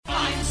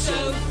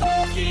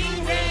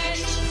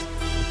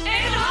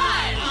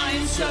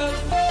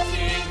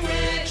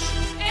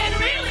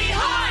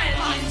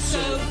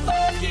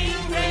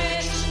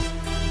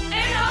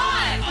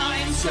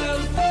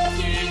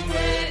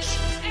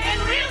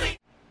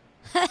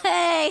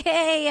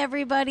Hey,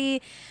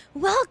 everybody.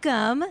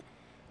 Welcome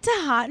to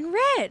Hot and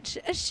Rich,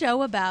 a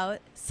show about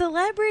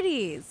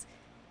celebrities.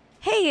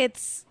 Hey,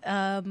 it's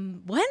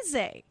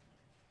Wednesday.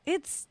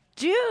 It's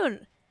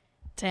June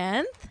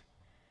 10th,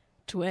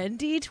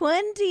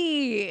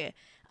 2020.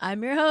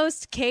 I'm your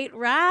host, Kate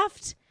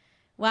Raft.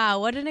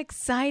 Wow, what an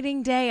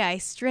exciting day. I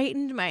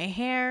straightened my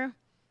hair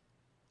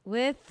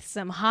with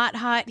some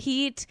hot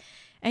heat.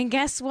 And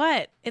guess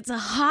what? It's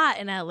hot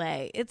in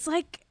LA. It's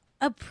like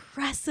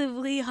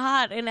oppressively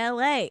hot in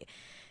LA.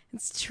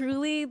 It's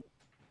truly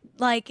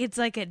it's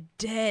like a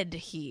dead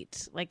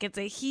heat. Like it's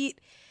a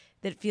heat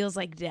that feels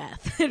like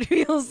death. It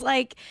feels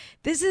like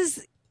this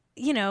is,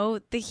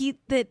 the heat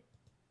that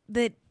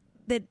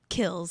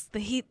kills. The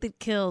heat that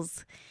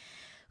kills.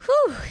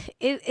 Whew.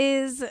 It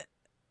is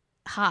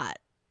hot.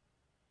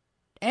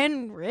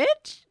 And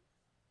rich?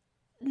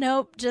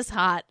 Nope, just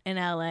hot in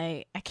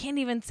LA. I can't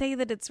even say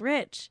that it's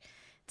rich.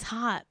 It's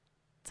hot.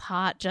 It's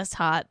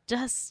hot,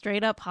 just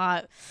straight up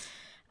hot.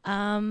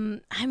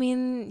 It's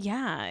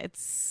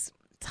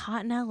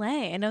hot in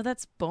LA. I know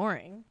that's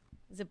boring.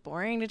 Is it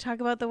boring to talk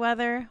about the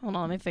weather? Hold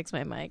on, let me fix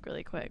my mic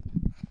really quick.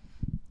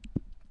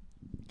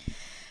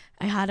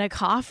 I had a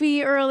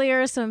coffee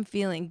earlier, so I'm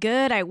feeling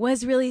good. I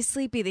was really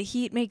sleepy. The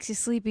heat makes you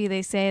sleepy,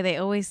 they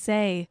always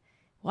say.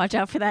 Watch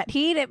out for that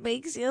heat. It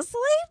makes you sleepy.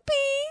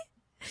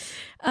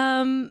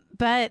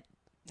 But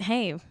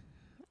hey,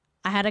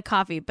 I had a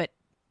coffee, but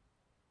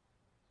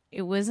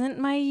it wasn't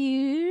my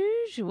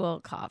usual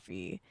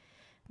coffee.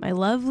 My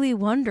lovely,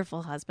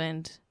 wonderful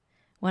husband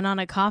went on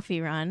a coffee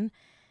run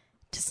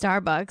to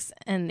Starbucks,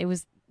 and it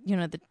was,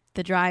 the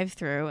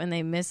drive-through, and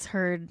they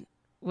misheard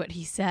what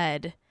he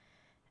said.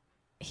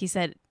 He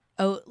said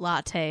oat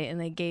latte, and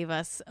they gave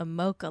us a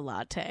mocha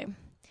latte.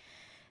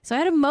 So I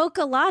had a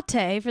mocha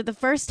latte for the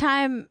first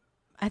time,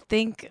 I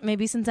think,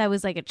 maybe since I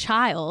was like a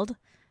child.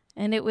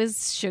 And it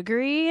was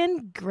sugary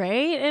and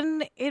great,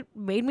 and it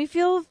made me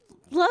feel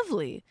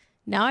lovely.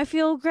 Now I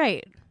feel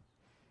great.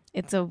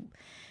 It's a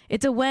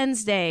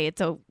Wednesday.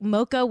 It's a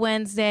mocha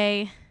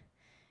Wednesday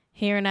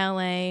here in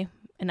LA,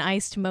 an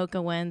iced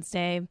mocha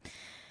Wednesday.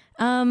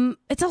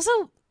 It's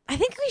also, I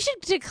think we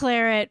should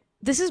declare it,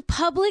 this is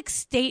Public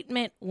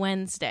Statement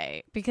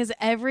Wednesday, because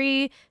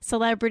every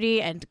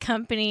celebrity and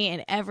company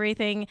and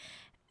everything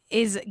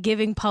is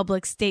giving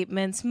public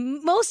statements.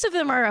 Most of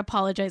them are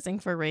apologizing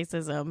for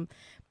racism,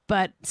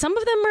 but some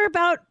of them are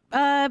about,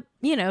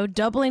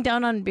 doubling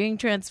down on being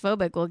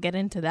transphobic. We'll get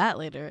into that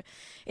later.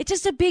 It's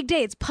just a big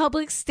day. It's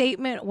Public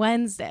Statement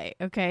Wednesday,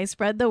 okay?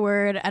 Spread the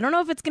word. I don't know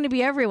if it's going to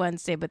be every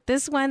Wednesday, but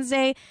this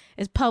Wednesday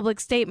is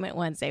Public Statement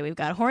Wednesday. We've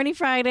got Horny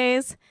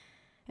Fridays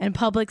and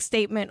Public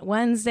Statement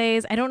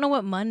Wednesdays. I don't know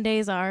what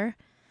Mondays are.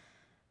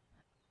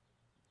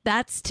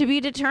 That's to be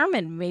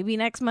determined. Maybe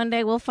next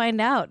Monday we'll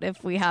find out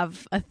if we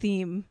have a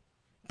theme.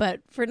 But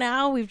for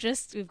now, we've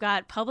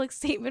got Public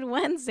Statement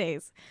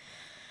Wednesdays.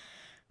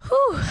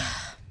 Whew.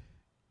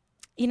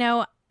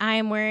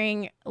 I'm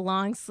wearing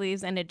long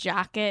sleeves and a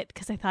jacket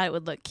because I thought it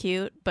would look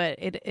cute, but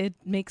it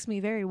makes me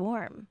very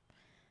warm.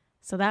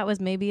 So that was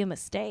maybe a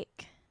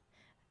mistake.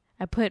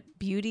 I put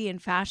beauty and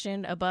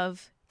fashion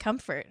above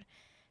comfort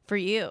for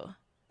you,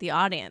 the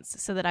audience,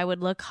 so that I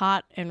would look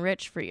hot and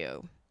rich for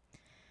you.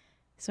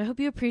 So I hope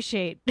you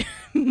appreciate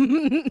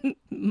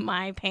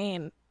my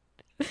pain.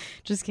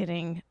 Just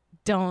kidding.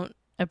 Don't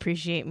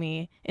appreciate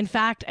me. In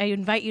fact, I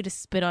invite you to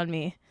spit on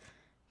me.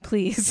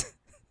 Please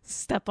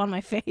step on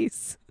my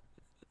face.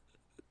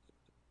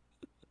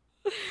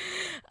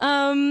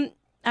 All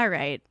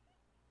right.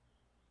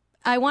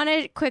 I want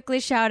to quickly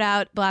shout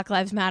out Black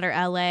Lives Matter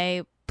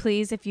LA.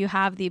 Please, if you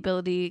have the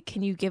ability,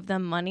 can you give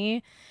them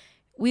money?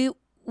 We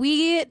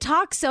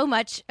talk so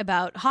much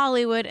about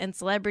Hollywood and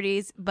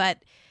celebrities, but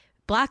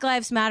Black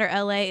Lives Matter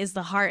LA is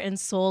the heart and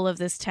soul of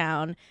this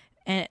town.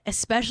 And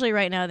especially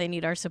right now, they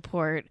need our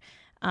support.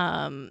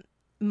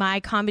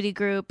 My comedy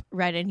group,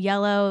 Red and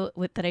Yellow,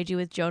 that I do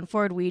with Joan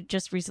Ford, we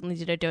just recently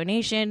did a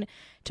donation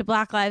to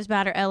Black Lives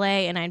Matter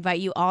LA, and I invite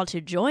you all to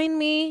join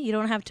me. You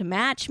don't have to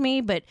match me,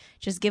 but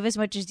just give as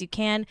much as you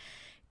can.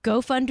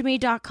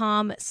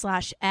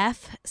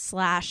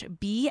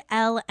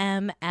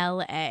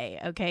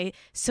 GoFundMe.com/F/BLMLA. Okay.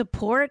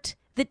 Support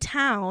the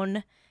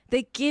town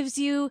that gives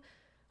you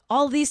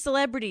all these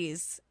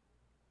celebrities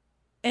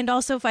and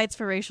also fights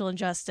for racial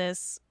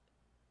injustice.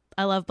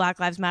 I love Black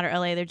Lives Matter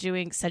LA. They're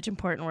doing such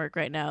important work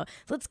right now.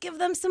 Let's give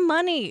them some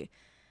money.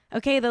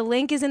 Okay, the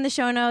link is in the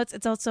show notes.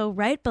 It's also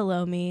right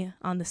below me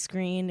on the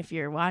screen if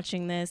you're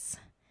watching this.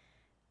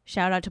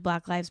 Shout out to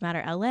Black Lives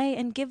Matter LA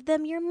and give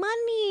them your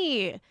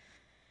money.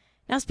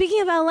 Now,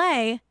 speaking of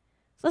LA,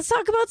 let's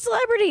talk about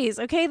celebrities.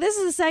 Okay, this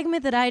is a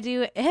segment that I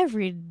do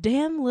every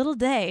damn little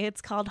day.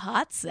 It's called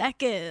Hot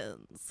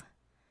Seconds.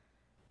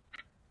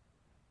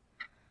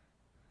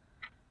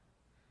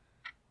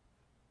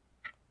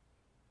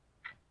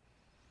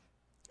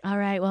 All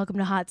right, welcome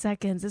to Hot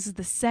Seconds. This is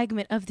the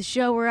segment of the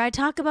show where I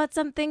talk about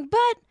something,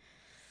 but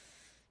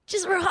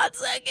just for a hot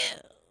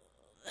second.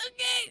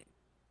 Okay.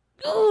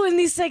 Ooh, and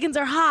these seconds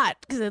are hot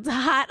because it's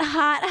hot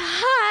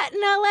in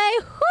LA.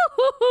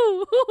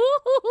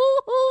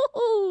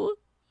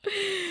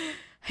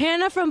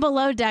 Hannah from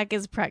Below Deck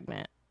is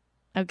pregnant.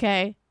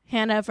 Okay?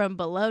 Hannah from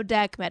Below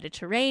Deck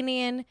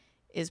Mediterranean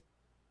is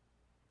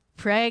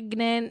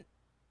pregnant.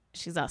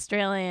 She's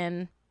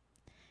Australian.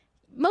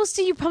 Most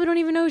of you probably don't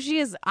even know who she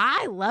is.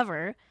 I love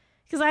her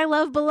because I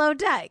love Below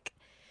Deck.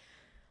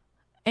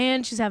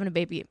 And she's having a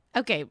baby.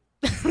 Okay.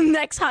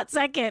 Next hot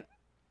second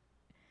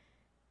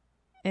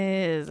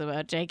is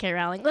about J.K.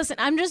 Rowling. Listen,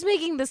 I'm just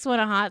making this one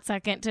a hot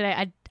second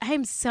today.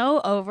 I'm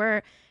so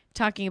over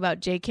talking about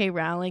J.K.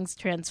 Rowling's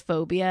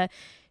transphobia.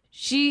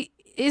 She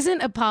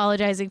isn't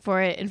apologizing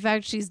for it. In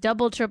fact, she's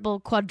double, triple,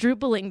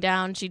 quadrupling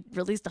down. She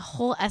released a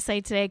whole essay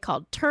today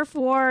called Turf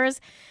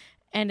Wars.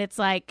 And it's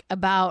like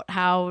about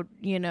how,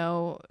 you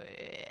know,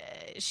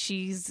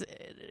 she's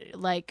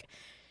like,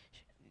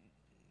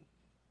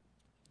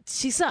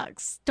 she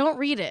sucks. Don't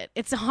read it.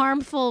 It's a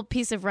harmful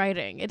piece of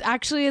writing. It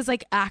actually is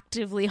like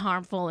actively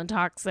harmful and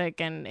toxic,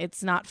 and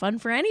it's not fun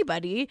for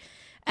anybody.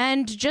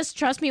 And just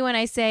trust me when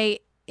I say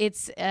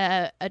it's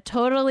a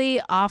totally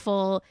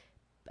awful,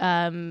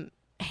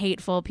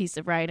 hateful piece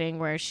of writing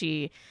where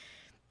she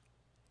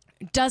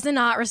does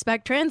not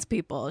respect trans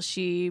people.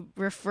 She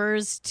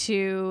refers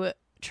to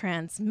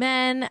trans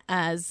men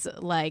as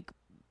like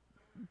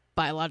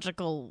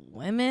biological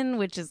women,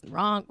 which is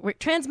wrong.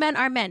 Trans men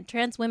are men.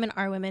 Trans women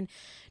are women.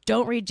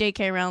 Don't read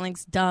J.K.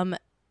 Rowling's dumb,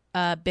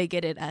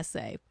 bigoted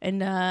essay.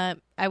 And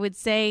I would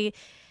say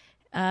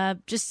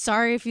just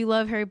sorry if you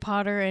love Harry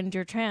Potter and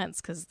you're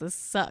trans, because this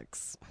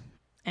sucks.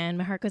 And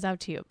my heart goes out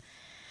to you.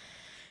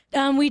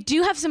 We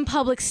do have some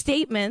public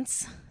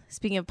statements.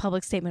 Speaking of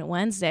Public Statement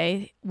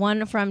Wednesday,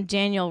 one from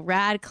Daniel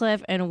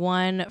Radcliffe and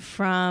one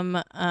from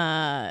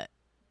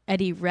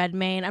Eddie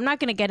Redmayne. I'm not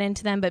going to get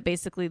into them, but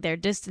basically they're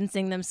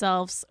distancing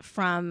themselves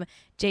from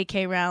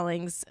J.K.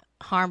 Rowling's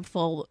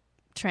harmful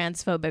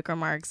transphobic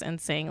remarks and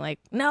saying like,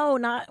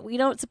 no, we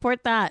don't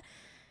support that.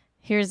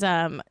 Here's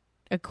a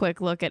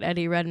quick look at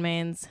Eddie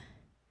Redmayne's.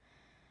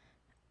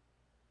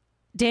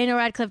 Daniel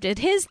Radcliffe did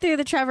his through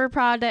the Trevor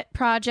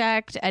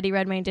Project. Eddie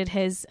Redmayne did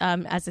his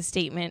as a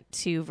statement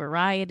to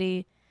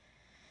Variety.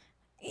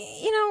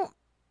 You know,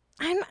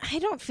 I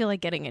don't feel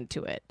like getting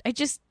into it. I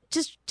just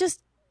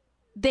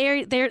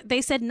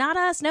they said not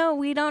us. No,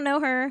 we don't know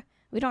her.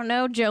 We don't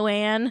know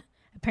Joanne.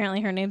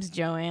 Apparently her name's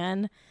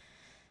Joanne.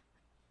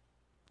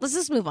 Let's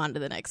just move on to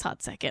the next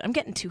hot second. I'm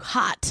getting too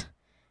hot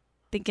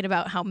thinking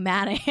about how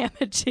mad I am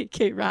at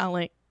J.K.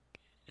 Rowling.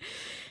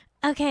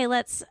 Okay,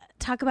 let's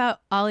talk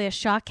about Alia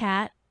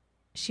Shawkat.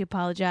 She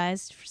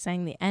apologized for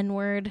saying the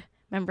N-word.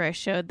 Remember I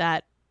showed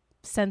that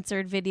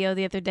censored video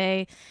the other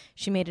day?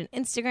 She made an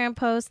Instagram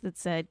post that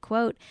said,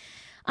 quote,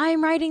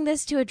 "I'm writing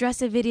this to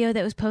address a video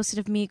that was posted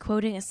of me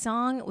quoting a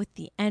song with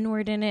the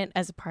N-word in it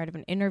as a part of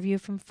an interview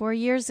from 4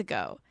 years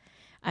ago.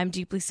 I'm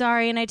deeply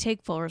sorry and I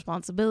take full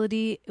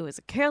responsibility. It was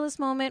a careless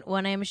moment,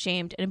 one I am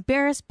ashamed and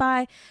embarrassed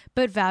by,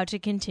 but vow to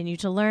continue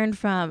to learn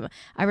from.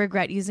 I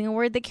regret using a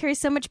word that carries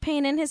so much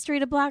pain and history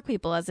to Black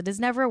people, as it is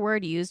never a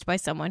word used by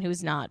someone who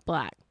is not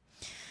Black.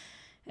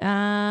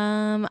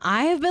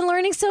 I have been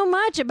learning so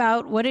much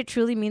about what it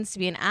truly means to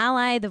be an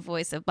ally. The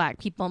voice of Black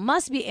people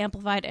must be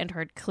amplified and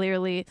heard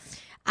clearly.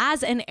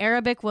 As an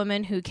Arabic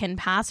woman who can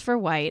pass for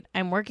white,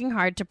 I'm working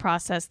hard to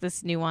process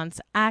this nuanced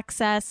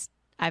access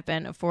I've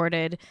been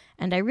afforded,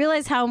 and I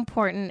realize how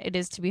important it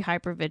is to be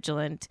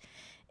hypervigilant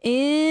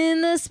in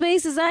the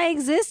spaces I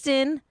exist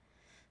in.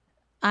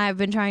 I've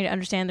been trying to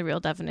understand the real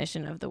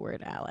definition of the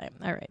word ally."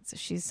 All right, so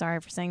she's sorry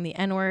for saying the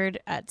N-word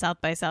at South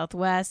by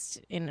Southwest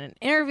in an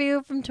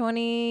interview from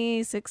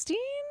 2016.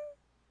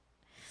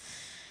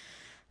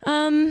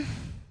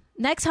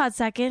 Next hot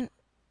second,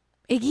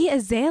 Iggy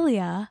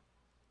Azalea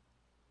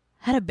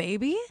had a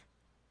baby.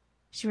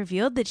 She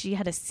revealed that she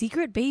had a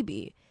secret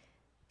baby,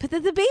 but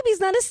that the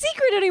baby's not a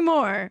secret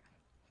anymore.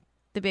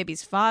 The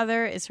baby's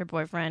father is her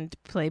boyfriend,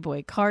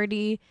 Playboy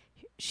Cardi.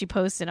 She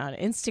posted on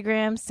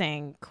Instagram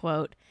saying,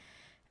 quote,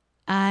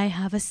 "I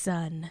have a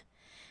son.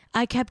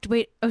 I kept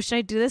Oh, should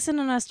I do this in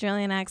an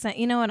Australian accent?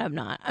 You know what? I'm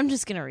not. I'm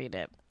just going to read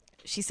it.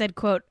 She said,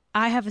 quote,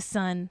 "I have a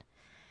son.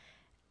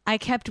 I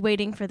kept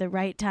waiting for the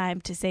right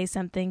time to say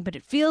something, but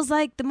it feels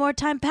like the more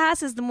time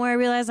passes, the more I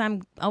realize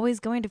I'm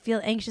always going to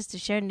feel anxious to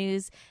share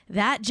news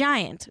that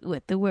giant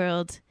with the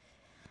world.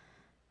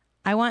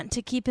 I want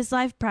to keep his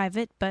life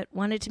private, but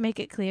wanted to make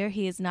it clear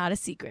he is not a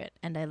secret,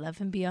 and I love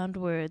him beyond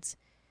words."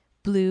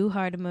 Blue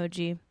heart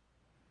emoji.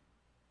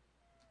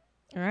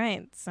 All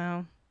right,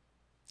 so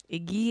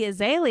Iggy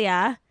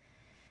Azalea,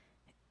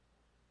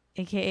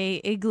 aka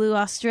Igloo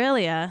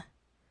Australia,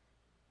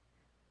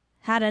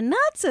 had a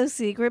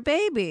not-so-secret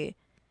baby.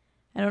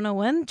 I don't know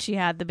when she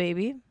had the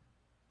baby,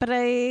 but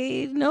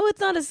I know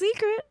it's not a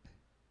secret.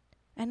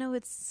 I know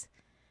it's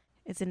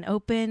an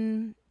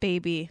open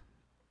baby.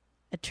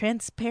 A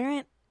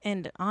transparent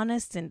and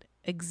honest and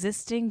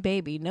existing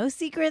baby. No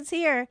secrets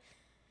here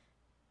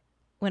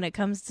when it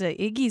comes to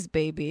Iggy's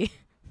baby.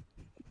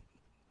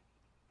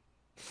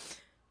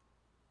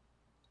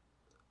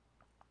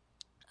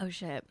 Oh,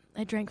 shit.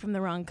 I drank from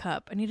the wrong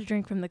cup. I need to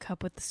drink from the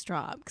cup with the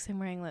straw because I'm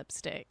wearing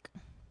lipstick.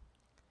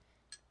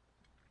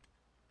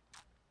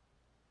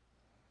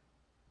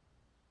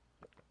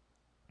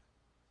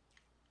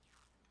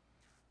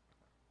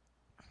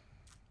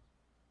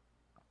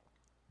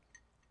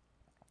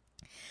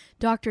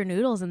 Dr.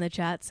 Noodles in the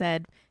chat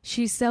said,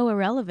 she's so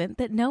irrelevant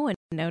that no one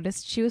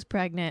noticed she was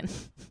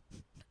pregnant.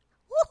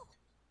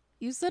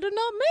 You said it,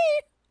 not me.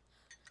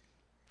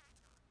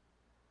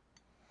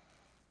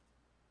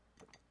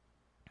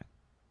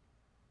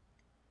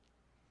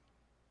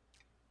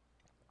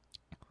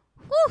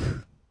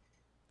 Whew.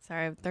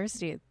 Sorry, I'm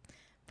thirsty.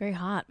 Very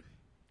hot.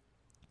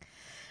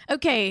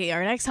 Okay,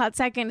 our next hot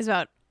second is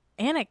about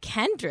Anna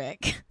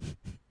Kendrick.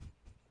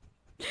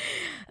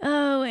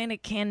 Oh, Anna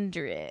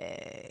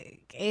Kendrick.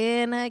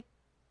 Annie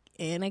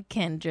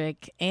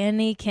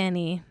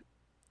Kenny.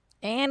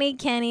 Annie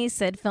Kenny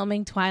said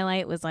filming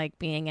Twilight was like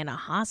being in a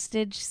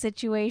hostage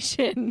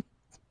situation.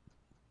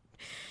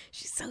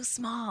 She's so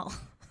small.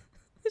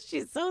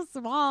 She's so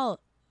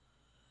small.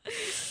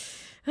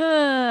 In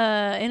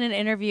an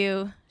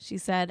interview, she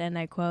said, and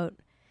I quote,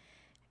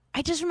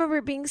 I just remember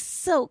it being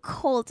so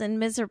cold and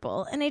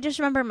miserable. And I just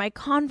remember my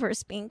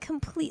Converse being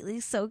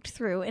completely soaked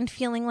through and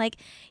feeling like,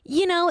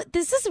 you know,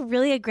 this is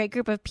really a great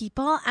group of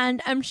people.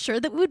 And I'm sure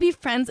that we would be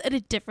friends at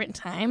a different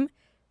time,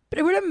 but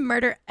I would have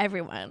murdered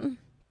everyone.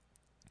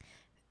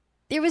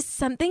 There was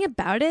something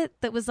about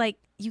it that was like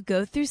you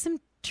go through some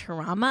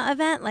trauma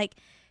event, like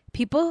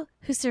people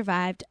who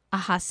survived a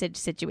hostage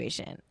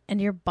situation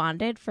and you're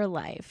bonded for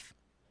life.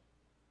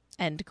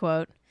 End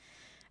quote.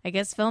 I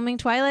guess filming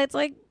Twilight's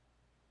like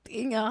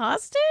being a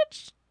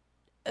hostage?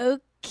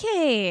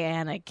 Okay,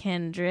 Anna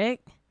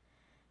Kendrick.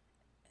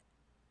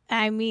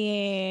 I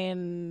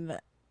mean,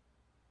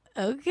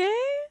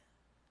 okay.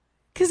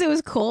 Because it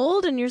was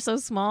cold and you're so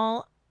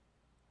small.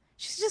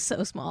 She's just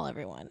so small,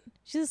 everyone.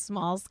 She's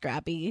small,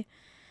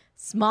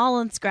 small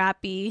and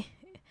scrappy.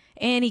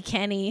 Annie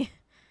Kenny.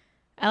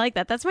 I like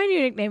that. That's my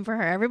new nickname for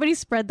her. Everybody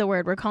spread the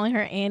word. We're calling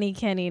her Annie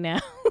Kenny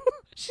now.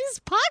 She's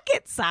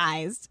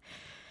pocket-sized.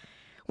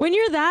 When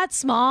you're that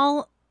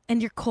small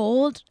and you're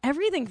cold,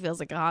 everything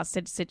feels like a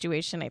hostage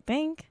situation, I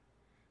think.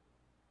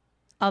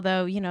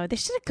 Although, you know, they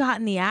should have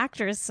gotten the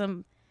actors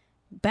some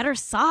better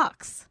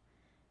socks.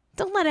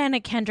 Don't let Anna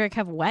Kendrick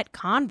have wet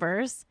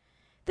Converse.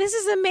 This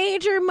is a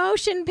major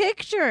motion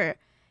picture.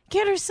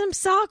 Get her some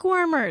sock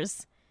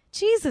warmers.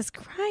 Jesus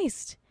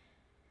Christ.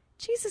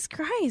 Jesus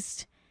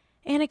Christ.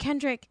 Anna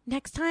Kendrick,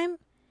 next time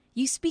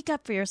you speak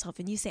up for yourself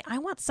and you say, I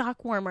want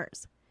sock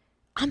warmers.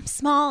 I'm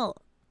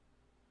small.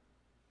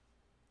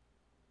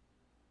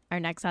 Our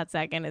next hot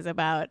second is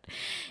about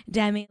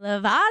Demi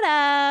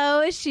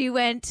Lovato. She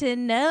went to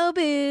Nobu.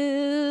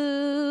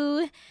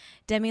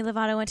 Demi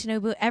Lovato went to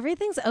Nobu.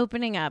 Everything's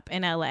opening up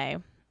in LA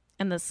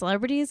and the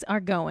celebrities are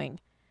going.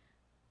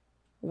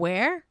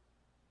 Where?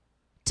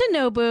 To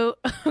Nobu.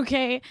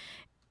 Okay.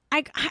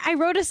 I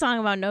wrote a song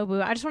about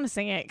Nobu. I just want to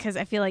sing it because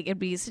I feel like it'd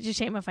be such a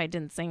shame if I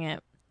didn't sing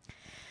it.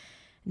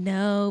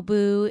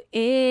 Nobu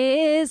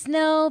is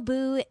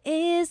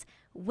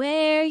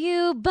where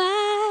you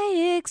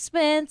buy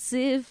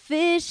expensive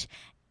fish.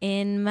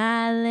 In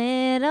my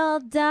little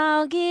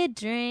doggy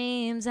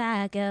dreams,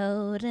 I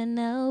go to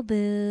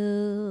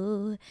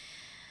Nobu.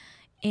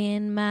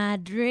 In my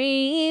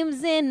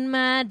dreams, in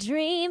my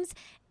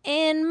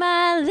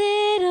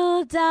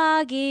little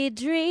doggy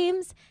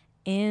dreams.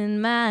 In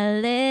my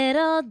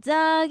little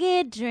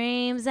doggy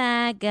dreams,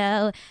 I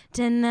go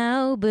to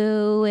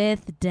Nobu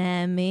with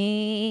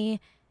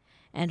Demi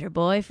and her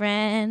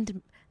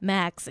boyfriend,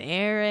 Max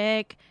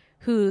Eric,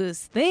 who's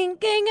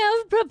thinking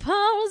of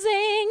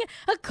proposing,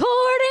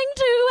 according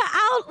to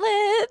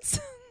outlets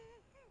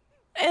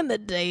in the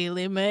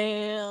Daily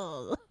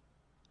Mail.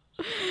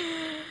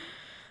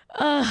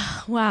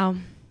 Wow.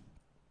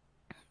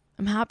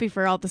 I'm happy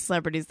for all the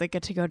celebrities that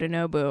get to go to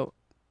Nobu.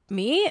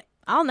 Me?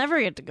 I'll never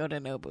get to go to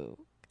Nobu.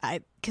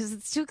 Because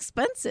it's too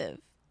expensive.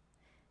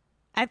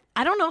 I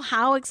don't know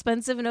how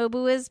expensive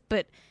Nobu is,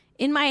 but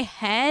in my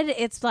head,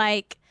 it's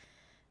like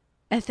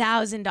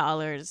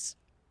 $1,000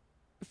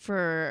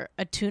 for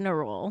a tuna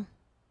roll.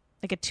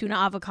 Like a tuna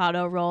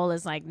avocado roll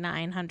is like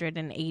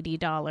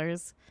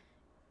 $980.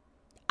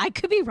 I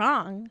could be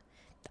wrong.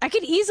 I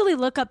could easily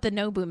look up the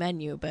Nobu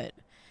menu, but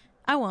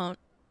I won't.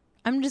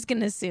 I'm just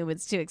going to assume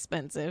it's too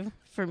expensive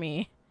for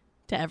me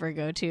to ever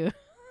go to.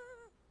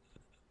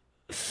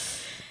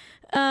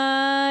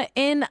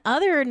 In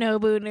other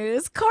Nobu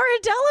news, Cara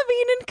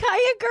Delevingne and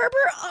Kaya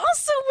Gerber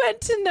also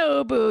went to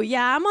Nobu.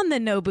 Yeah, I'm on the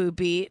Nobu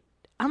beat.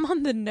 I'm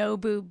on the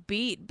Nobu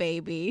beat,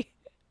 baby.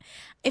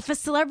 If a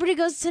celebrity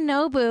goes to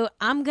Nobu,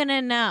 I'm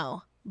gonna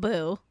know.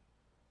 Boo.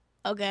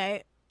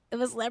 Okay? If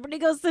a celebrity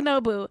goes to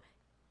Nobu,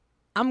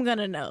 I'm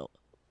gonna know.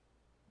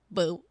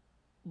 Boo.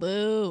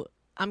 Boo.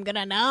 I'm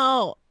gonna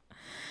know.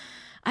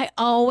 I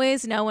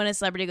always know when a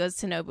celebrity goes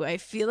to Nobu. I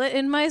feel it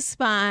in my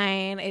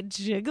spine. It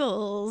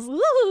jiggles.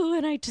 Woo!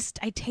 And I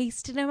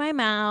taste it in my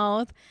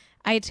mouth.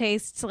 I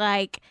taste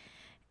like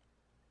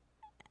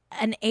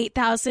an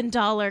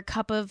 $8,000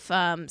 cup of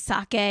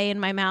sake in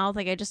my mouth.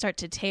 Like I just start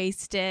to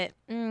taste it.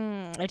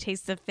 I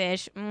taste the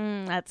fish.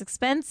 That's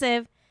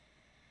expensive.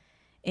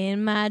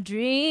 In my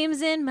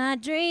dreams, in my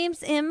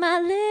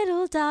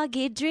little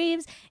doggy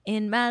dreams,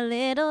 in my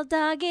little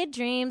doggy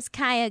dreams,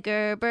 Kaya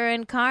Gerber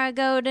and Cara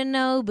go to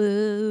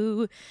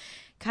Nobu.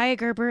 Kaya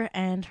Gerber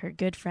and her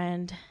good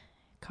friend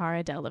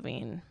Cara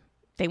Delevingne.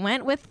 They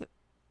went with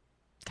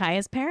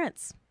Kaya's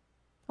parents.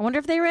 I wonder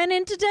if they ran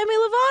into Demi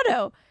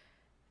Lovato.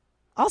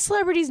 All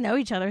celebrities know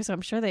each other, so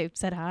I'm sure they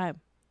said hi.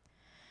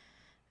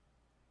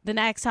 The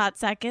next hot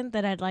second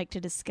that I'd like to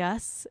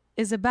discuss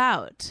is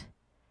about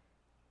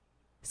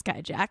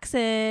Sky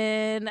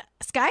Jackson.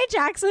 Sky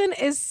Jackson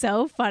is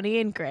so funny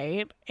and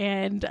great.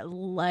 And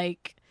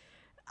like,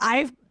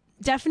 I've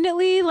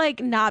definitely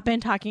like not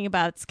been talking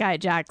about Sky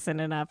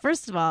Jackson enough.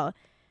 First of all,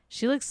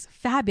 she looks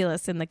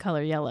fabulous in the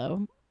color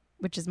yellow,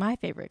 which is my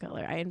favorite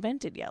color. I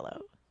invented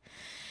yellow.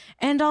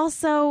 And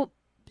also,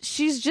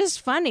 she's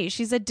just funny.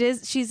 She's a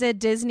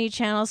Disney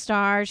Channel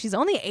star. She's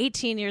only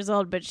 18 years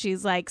old, but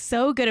she's like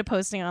so good at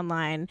posting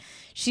online.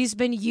 She's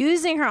been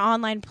using her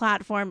online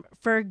platform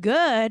for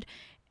good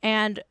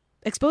and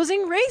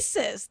exposing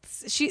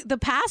racists. The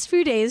past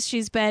few days,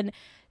 she's been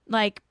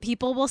like,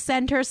 people will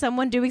send her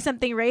someone doing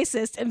something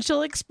racist and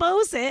she'll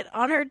expose it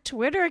on her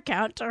Twitter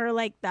account to her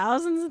like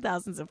thousands and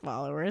thousands of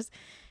followers.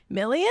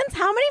 Millions?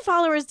 How many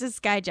followers does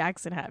Sky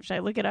Jackson have? Should I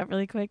look it up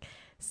really quick?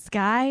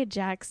 Sky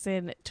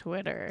Jackson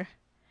Twitter.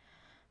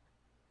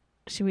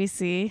 Should we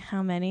see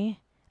how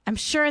many? I'm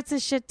sure it's a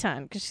shit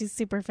ton because she's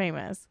super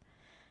famous.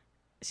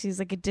 She's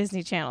like a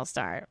Disney Channel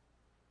star.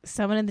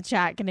 Someone in the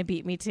chat gonna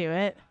beat me to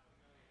it.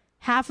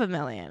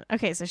 500,000.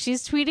 Okay, so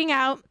she's tweeting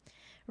out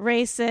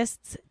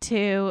racists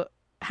to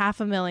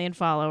 500,000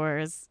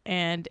 followers,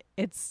 and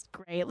it's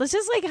great. Let's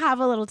just like have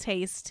a little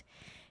taste.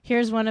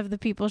 Here's one of the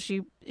people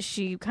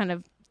she kind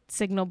of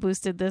signal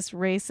boosted this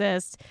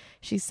racist.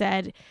 She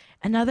said,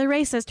 "Another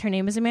racist. Her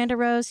name is Amanda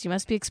Rose. She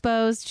must be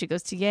exposed. She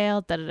goes to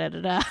Yale." Da da da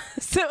da da.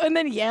 So, and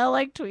then Yale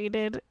like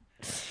tweeted.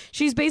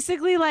 She's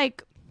basically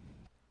like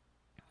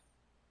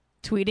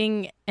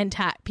tweeting and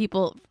tag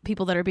people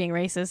that are being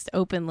racist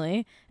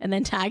openly, and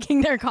then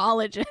tagging their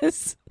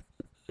colleges.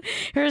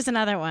 Here's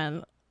another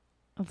one.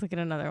 Let's look at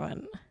another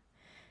one.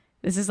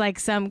 This is like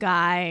some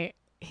guy.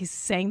 He's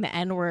saying the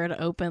N-word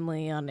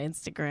openly on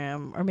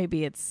Instagram, or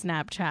maybe it's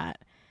Snapchat.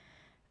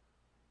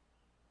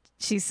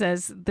 She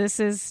says, "This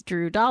is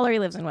Drew Dollar. He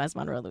lives in West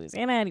Monroe,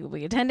 Louisiana, and he will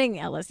be attending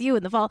LSU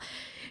in the fall.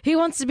 He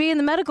wants to be in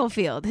the medical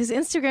field. His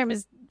Instagram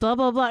is blah,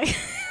 blah, blah."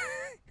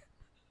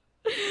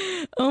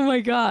 Oh,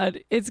 my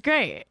God. It's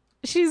great.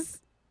 She's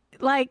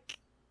like,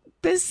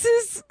 this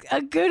is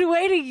a good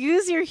way to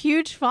use your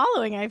huge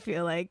following, I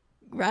feel like,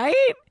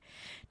 right?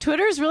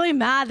 Twitter's really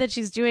mad that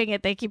she's doing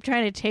it. They keep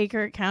trying to take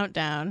her account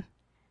down.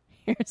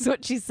 Here's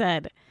what she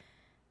said.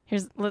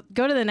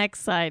 Go to the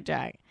next slide,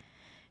 Jack.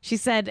 She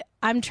said,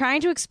 "I'm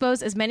trying to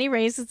expose as many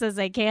racists as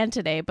I can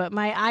today, but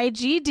my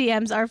IG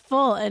DMs are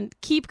full and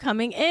keep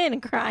coming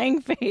in."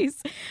 Crying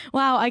face.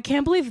 Wow, I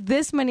can't believe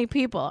this many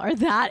people are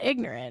that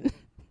ignorant.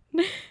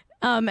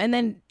 And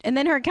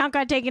then her account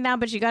got taken down,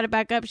 but she got it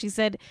back up. She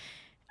said,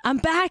 "I'm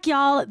back,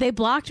 y'all. They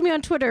blocked me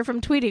on Twitter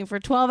from tweeting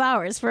for 12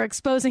 hours for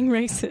exposing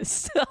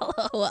racists."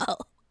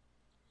 LOL.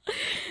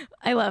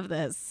 I love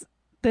this.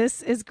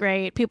 This is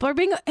great. People are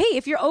being, hey,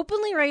 if you're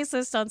openly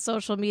racist on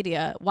social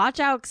media,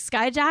 watch out.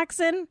 Sky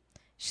Jackson,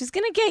 she's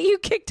going to get you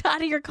kicked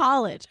out of your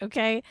college,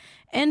 okay?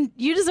 And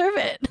you deserve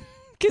it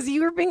because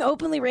you were being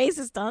openly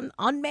racist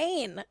on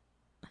Maine.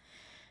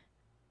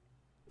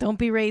 Don't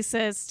be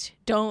racist.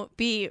 Don't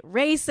be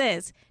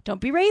racist.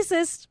 Don't be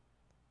racist.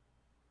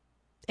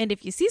 And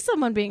if you see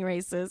someone being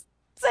racist,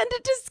 send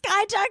it to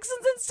Sky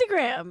Jackson's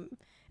Instagram.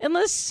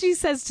 Unless she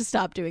says to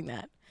stop doing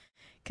that.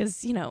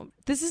 Because, you know,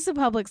 this is a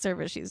public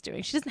service she's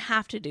doing. She doesn't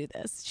have to do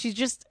this. She's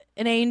just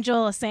an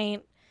angel, a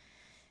saint,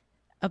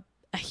 a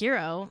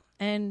hero,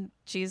 and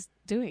she's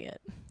doing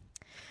it.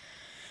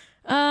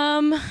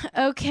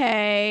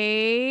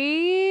 Okay.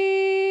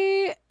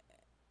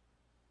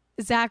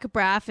 Zach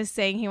Braff is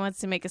saying he wants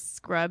to make a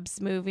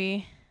Scrubs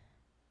movie.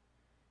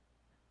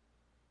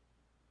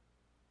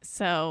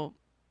 So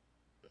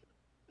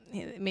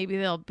maybe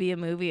there'll be a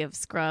movie of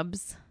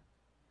Scrubs.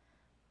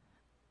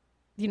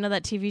 You know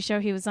that TV show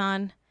he was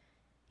on?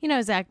 You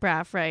know Zach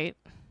Braff, right?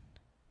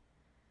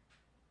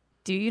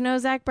 Do you know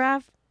Zach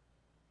Braff?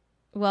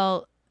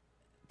 Well,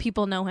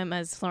 people know him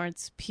as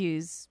Florence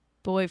Pugh's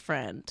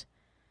boyfriend.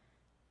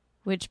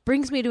 Which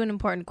brings me to an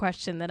important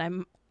question that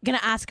I'm going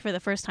to ask for the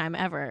first time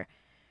ever.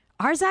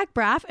 Are Zach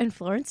Braff and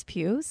Florence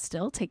Pugh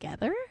still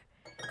together?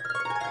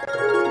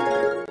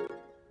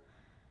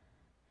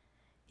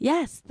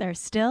 Yes, they're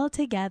still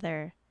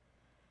together.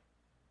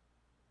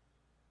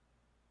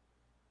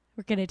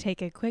 We're going to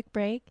take a quick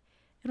break.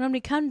 And when we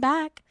come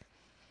back,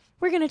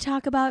 we're going to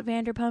talk about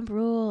Vanderpump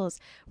Rules.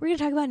 We're going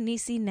to talk about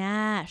Niecy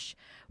Nash.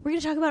 We're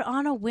going to talk about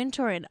Anna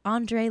Wintour and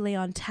Andre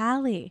Leon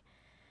Talley.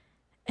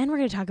 And we're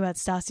going to talk about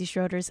Stassi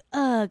Schroeder's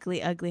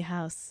ugly, ugly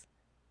house.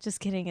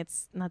 Just kidding.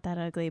 It's not that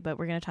ugly, but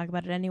we're going to talk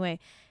about it anyway.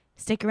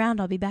 Stick around.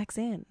 I'll be back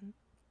soon.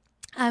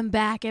 I'm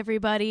back,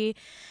 everybody.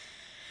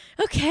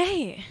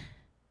 Okay.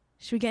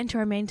 Should we get into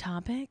our main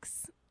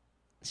topics?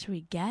 Should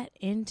we get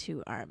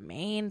into our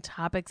main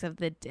topics of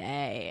the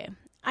day?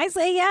 I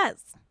say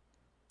yes.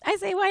 I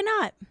say why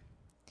not?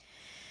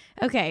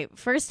 Okay,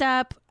 first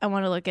up, I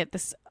want to look at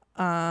this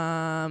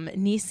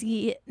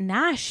Niecy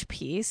Nash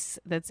piece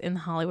that's in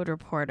the Hollywood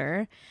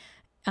Reporter.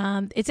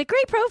 It's a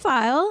great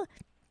profile.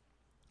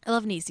 I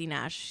love Niecy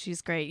Nash.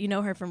 She's great. You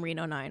know her from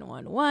Reno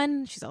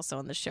 911. She's also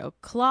on the show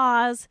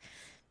Claws.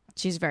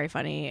 She's a very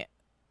funny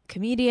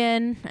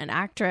comedian and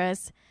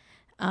actress.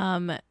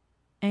 And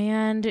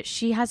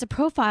she has a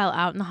profile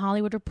out in the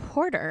Hollywood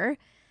Reporter.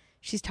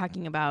 She's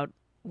talking about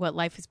what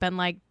life has been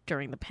like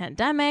during the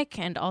pandemic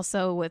and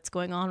also what's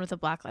going on with the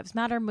Black Lives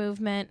Matter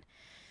movement.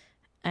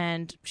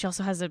 And she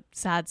also has a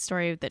sad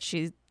story that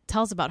she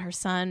tells about her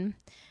son.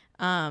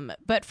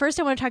 But first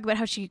I want to talk about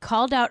how she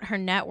called out her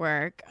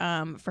network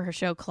for her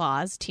show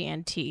Claws,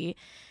 TNT.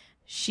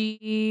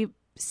 She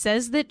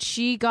says that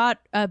she got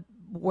a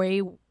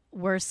way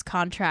worse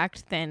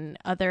contract than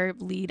other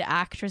lead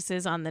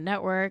actresses on the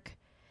network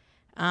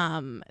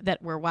that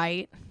were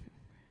white.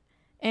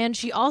 And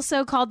she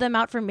also called them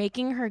out for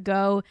making her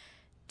go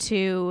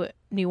to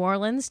New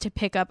Orleans to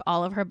pick up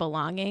all of her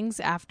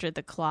belongings after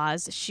the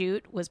Claws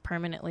shoot was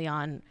permanently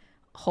on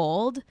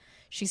hold.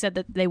 She said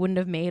that they wouldn't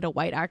have made a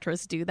white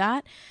actress do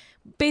that.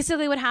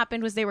 Basically what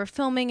happened was they were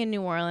filming in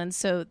New Orleans,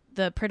 so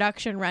the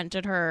production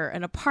rented her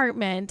an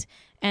apartment,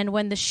 and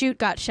when the shoot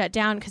got shut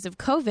down because of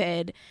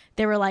COVID,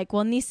 they were like,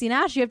 well, Niecy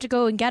Nash, you have to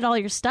go and get all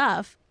your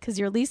stuff because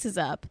your lease is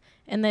up.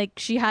 And like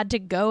she had to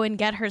go and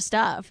get her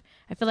stuff.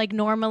 I feel like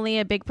normally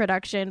a big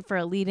production for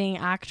a leading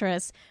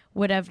actress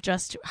would have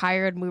just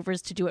hired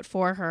movers to do it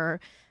for her.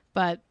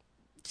 But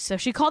so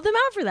she called them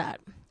out for that,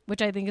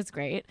 which I think is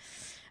great.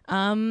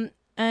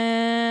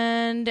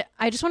 And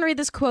I just want to read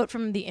this quote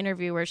from the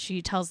interview where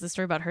she tells the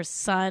story about her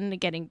son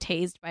getting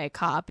tased by a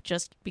cop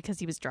just because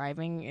he was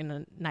driving in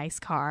a nice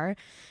car.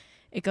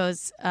 It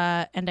goes,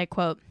 and I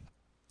quote,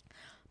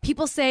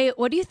 "People say,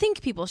 what do you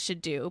think people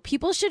should do?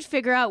 People should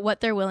figure out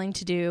what they're willing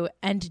to do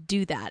and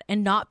do that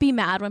and not be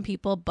mad when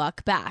people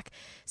buck back.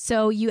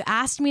 So you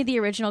asked me the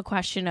original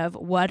question of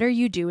what are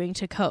you doing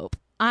to cope?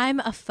 I'm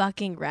a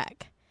fucking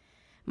wreck.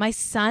 My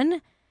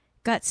son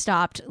got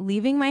stopped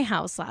leaving my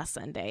house last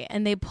Sunday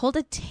and they pulled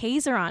a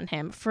taser on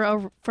him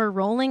for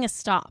rolling a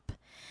stop.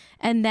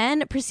 And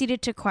then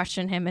proceeded to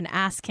question him and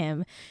ask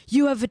him,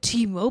 you have a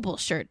T-Mobile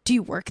shirt. Do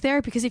you work there?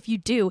 Because if you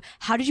do,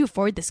 how did you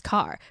afford this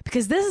car?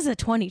 Because this is a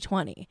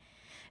 2020.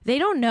 They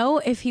don't know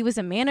if he was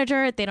a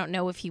manager. They don't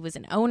know if he was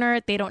an owner.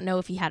 They don't know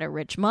if he had a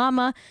rich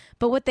mama.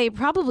 But what they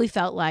probably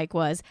felt like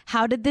was,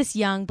 how did this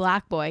young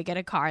black boy get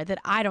a car that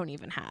I don't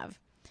even have?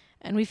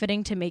 And we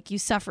fitting to make you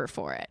suffer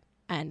for it.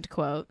 End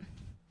quote.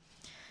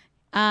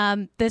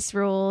 This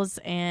rules.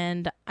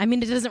 And I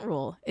mean, it doesn't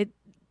rule. It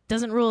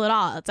doesn't rule at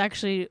all. It's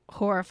actually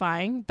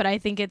horrifying, but I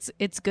think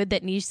it's good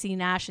that Niecy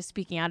Nash is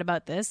speaking out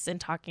about this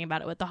and talking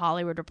about it with the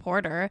Hollywood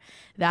Reporter.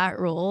 That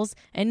rules.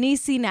 And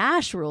Niecy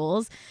Nash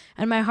rules.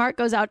 And my heart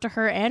goes out to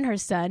her and her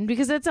son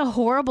because it's a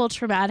horrible,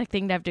 traumatic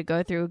thing to have to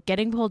go through.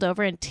 Getting pulled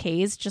over and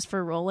tased just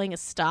for rolling a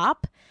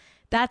stop.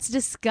 That's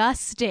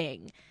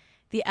disgusting.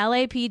 The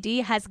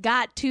LAPD has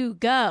got to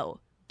go.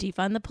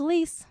 Defund the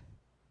police.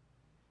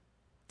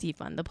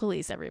 Defund the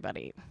police,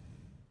 everybody.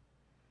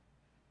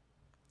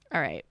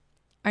 All right.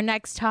 Our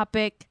next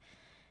topic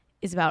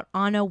is about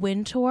Anna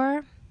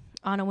Wintour.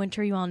 Anna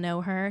Wintour, you all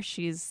know her.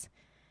 She's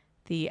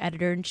the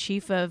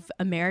editor-in-chief of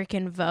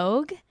American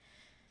Vogue.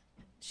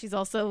 She's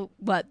also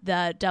what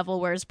The Devil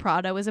Wears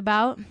Prada was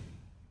about.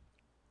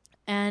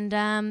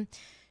 And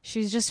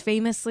she's just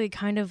famously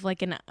kind of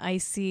like an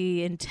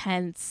icy,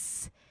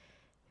 intense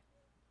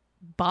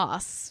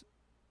boss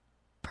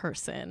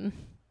person.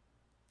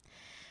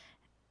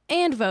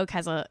 And Vogue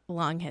has a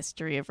long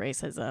history of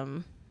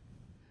racism.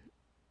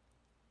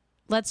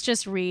 Let's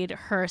just read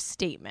her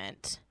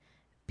statement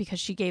because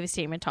she gave a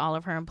statement to all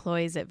of her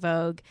employees at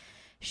Vogue.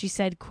 She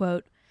said,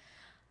 quote,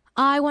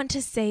 I want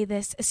to say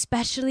this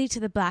especially to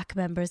the black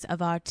members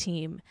of our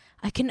team.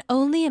 I can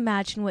only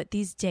imagine what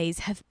these days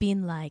have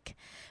been like,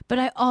 but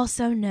I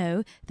also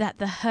know that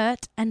the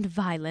hurt and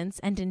violence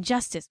and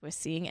injustice we're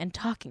seeing and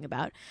talking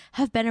about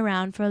have been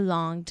around for a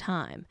long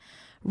time.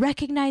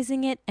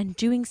 Recognizing it and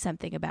doing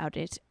something about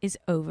it is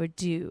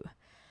overdue.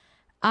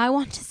 I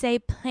want to say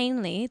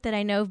plainly that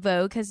I know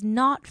Vogue has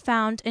not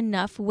found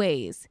enough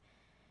ways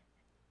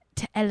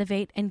to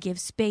elevate and give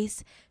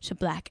space to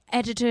black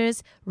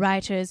editors,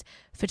 writers,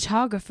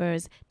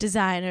 photographers,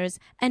 designers,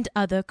 and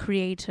other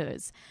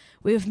creators.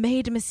 We have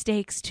made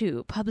mistakes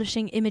too,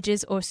 publishing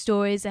images or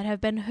stories that have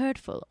been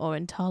hurtful or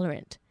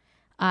intolerant.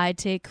 I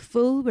take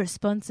full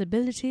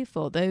responsibility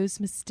for those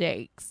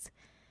mistakes.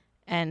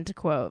 End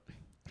quote.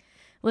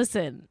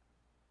 Listen,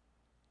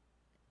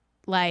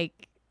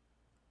 like,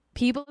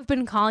 people have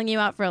been calling you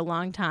out for a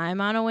long time,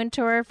 Anna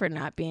Wintour, for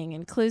not being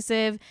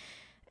inclusive.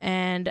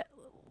 And,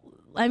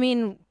 I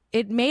mean,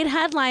 it made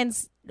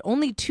headlines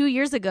only 2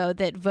 years ago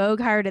that Vogue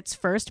hired its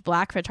first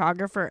black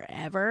photographer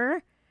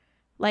ever.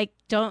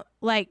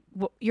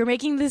 You're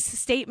making this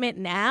statement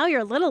now?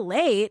 You're a little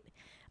late.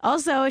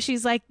 Also,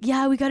 she's like,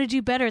 yeah, we got to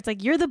do better. It's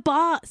like, you're the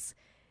boss.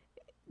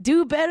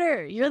 Do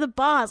better. You're the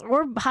boss.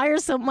 Or hire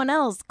someone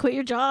else. Quit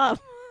your job.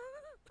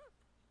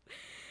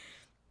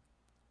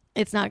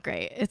 It's not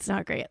great. It's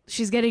not great.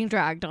 She's getting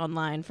dragged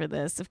online for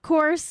this. Of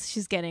course,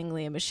 she's getting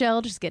Lea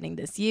Michele. She's getting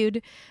this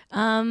Yude.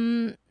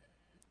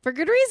 For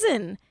good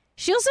reason.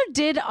 She also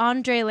did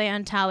Andre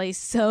Leon Talley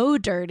so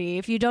dirty.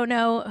 If you don't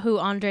know who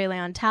Andre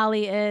Leon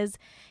Talley is,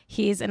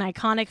 he's an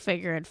iconic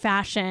figure in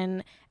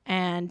fashion,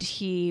 and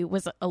he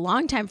was a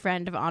longtime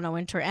friend of Anna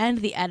Wintour and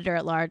the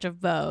editor-at-large of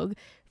Vogue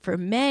for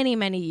many,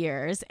 many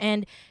years.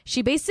 And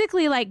she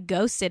basically like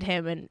ghosted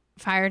him and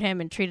fired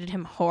him and treated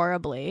him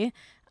horribly.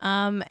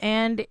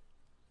 And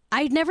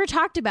I never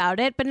talked about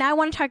it, but now I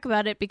want to talk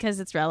about it because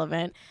it's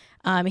relevant.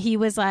 He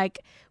was like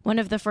one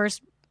of the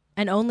first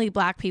and only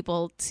Black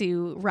people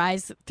to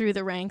rise through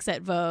the ranks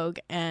at Vogue,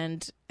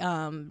 and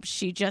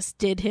she just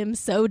did him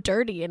so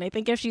dirty. And I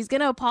think if she's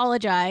going to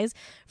apologize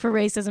for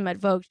racism at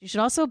Vogue, she should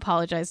also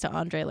apologize to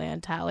Andre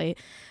Leon Talley.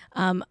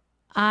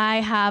 I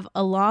have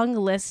a long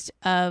list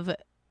of...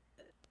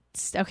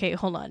 Okay,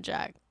 hold on,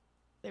 Jack.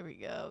 There we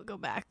go. Go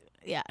back.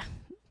 Yeah.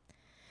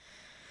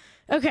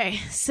 Okay,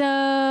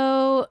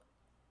 so...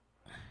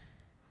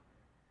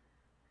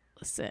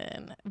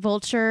 Listen.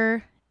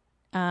 Vulture.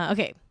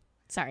 Okay,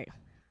 sorry.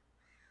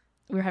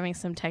 We were having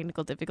some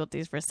technical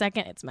difficulties for a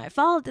second. It's my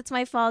fault. It's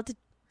my fault.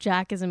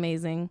 Jack is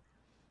amazing.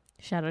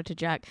 Shout out to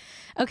Jack.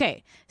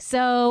 Okay,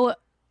 so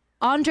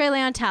Andre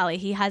Leon Talley,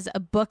 he has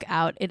a book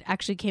out. It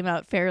actually came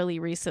out fairly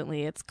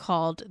recently. It's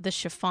called The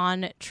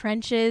Chiffon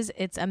Trenches.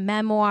 It's a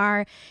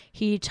memoir.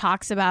 He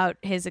talks about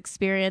his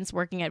experience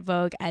working at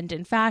Vogue and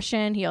in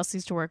fashion. He also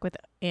used to work with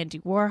Andy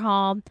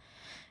Warhol.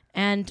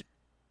 And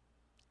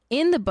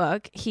in the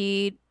book,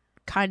 he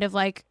kind of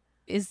like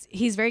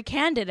he's very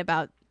candid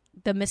about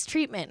the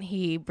mistreatment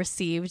he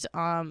received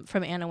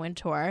from Anna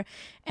Wintour.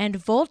 And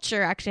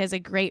Vulture actually has a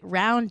great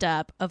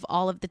roundup of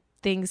all of the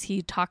things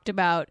he talked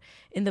about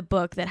in the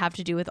book that have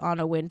to do with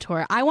Anna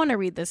Wintour. I want to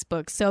read this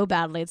book so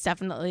badly. It's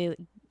definitely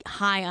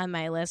high on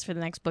my list for the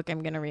next book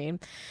I'm going to read.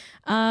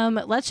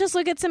 Let's just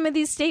look at some of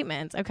these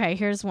statements. Okay,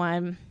 here's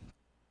one.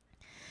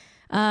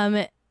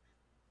 Okay,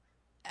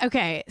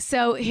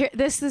 so here,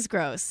 this is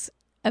gross.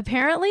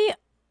 Apparently,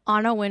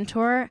 Anna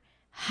Wintour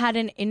had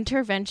an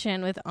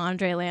intervention with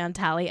Andre Leon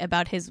Talley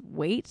about his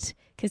weight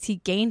because he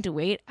gained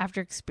weight after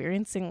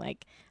experiencing,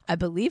 like, I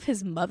believe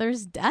his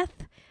mother's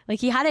death. Like,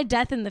 he had a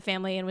death in the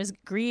family and was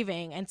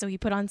grieving, and so he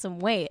put on some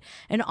weight.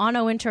 And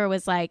Anna Wintour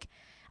was like,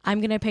 I'm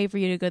going to pay for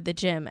you to go to the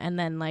gym. And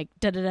then, like,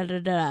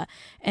 da-da-da-da-da.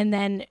 And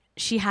then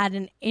she had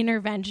an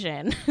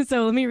intervention.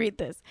 So let me read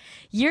this.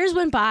 Years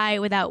went by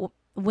without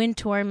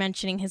Wintour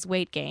mentioning his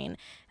weight gain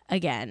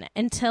again,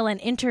 until an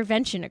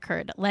intervention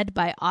occurred, led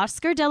by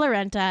Oscar de la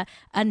Renta,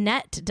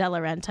 Annette de la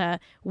Renta,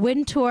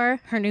 Wintour,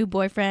 her new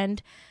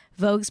boyfriend,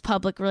 Vogue's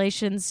public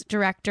relations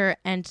director,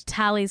 and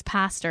Talley's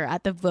pastor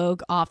at the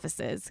Vogue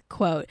offices.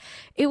 Quote,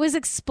 "It was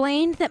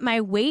explained that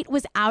my weight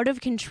was out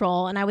of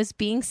control and I was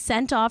being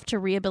sent off to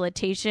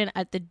rehabilitation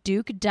at the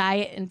Duke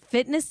Diet and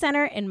Fitness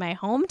Center in my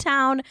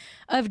hometown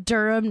of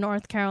Durham,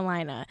 North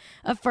Carolina.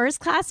 A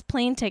first-class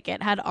plane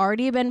ticket had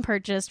already been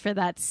purchased for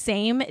that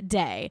same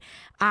day.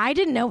 I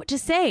didn't know what to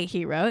say,"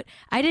 he wrote.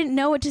 "I didn't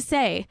know what to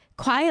say.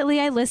 Quietly,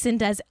 I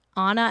listened as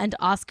Anna and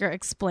Oscar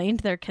explained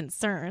their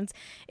concerns.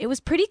 It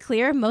was pretty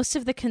clear most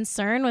of the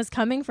concern was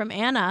coming from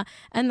Anna,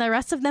 and the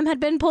rest of them had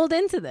been pulled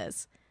into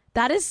this.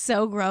 That is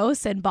so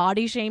gross and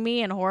body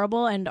shamey and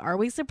horrible, and are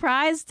we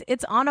surprised?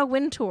 It's Anna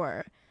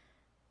Wintour.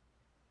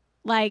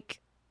 Like,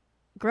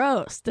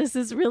 gross. This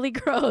is really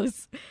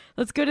gross."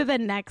 Let's go to the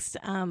next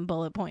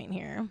bullet point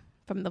here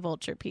from the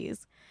Vulture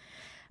piece.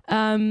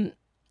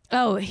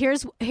 Oh,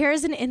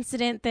 here's an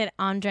incident that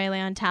Andre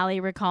Leon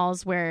Talley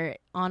recalls where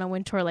Anna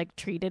Wintour like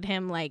treated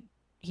him like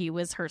he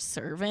was her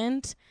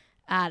servant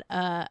at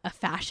a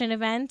fashion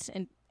event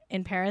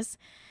in Paris.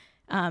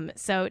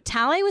 So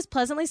Talley was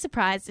pleasantly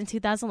surprised in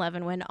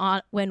 2011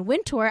 when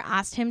Wintour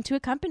asked him to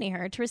accompany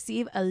her to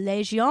receive a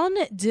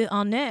Légion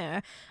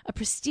d'honneur, a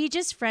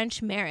prestigious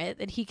French merit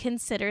that he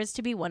considers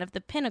to be one of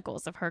the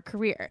pinnacles of her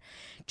career.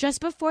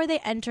 Just before they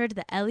entered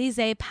the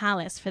Élysée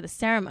Palace for the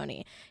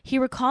ceremony, he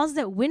recalls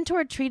that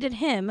Wintour treated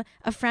him,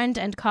 a friend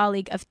and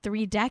colleague of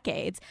 3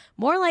 decades,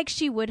 more like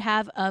she would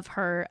have of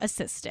her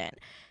assistant.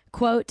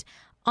 Quote,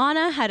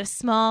 "Anna had a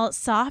small,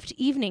 soft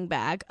evening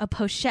bag, a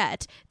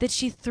pochette, that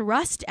she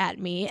thrust at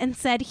me and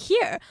said,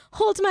 'Here,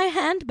 hold my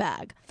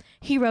handbag.'"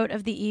 He wrote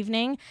of the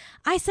evening,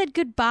 "I said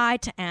goodbye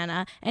to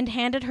Anna and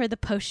handed her the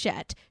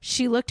pochette.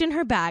 She looked in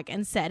her bag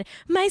and said,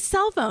 'My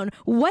cell phone.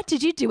 What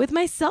did you do with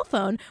my cell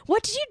phone?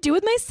 What did you do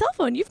with my cell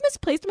phone? You've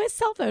misplaced my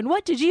cell phone.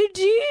 What did you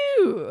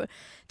do?'"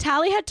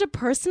 Talley had to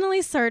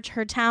personally search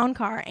her town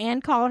car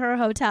and call her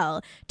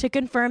hotel to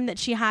confirm that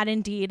she had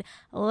indeed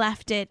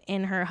left it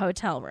in her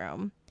hotel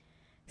room.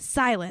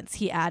 Silence,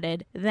 he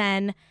added.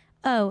 Then,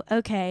 "Oh,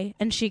 okay."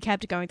 And she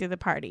kept going through the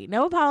party.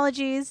 No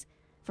apologies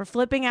for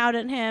flipping out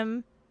at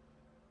him.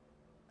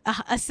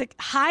 A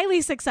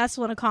highly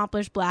successful and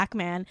accomplished Black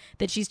man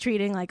that she's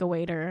treating like a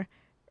waiter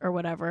or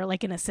whatever,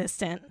 like an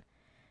assistant.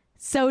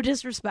 So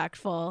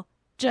disrespectful.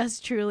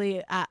 Just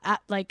truly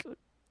like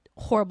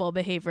horrible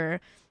behavior.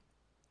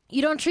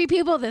 You don't treat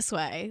people this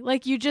way.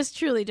 Like, you just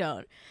truly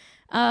don't.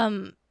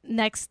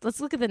 Next, let's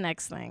look at the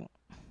next thing.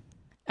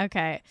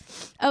 Okay.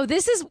 Oh,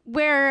 this is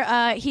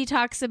where he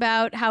talks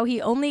about how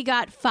he only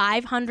got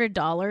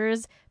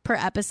 $500 per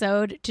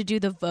episode to do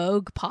the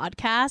Vogue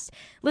podcast.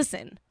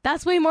 Listen,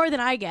 that's way more than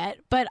I get,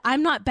 but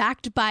I'm not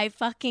backed by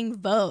fucking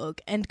Vogue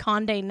and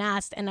Condé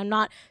Nast, and I'm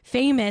not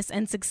famous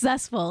and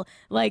successful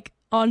like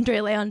Andre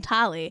Leon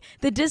Talley.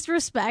 The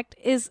disrespect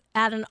is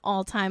at an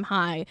all-time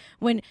high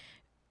when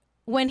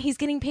he's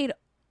getting paid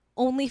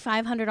only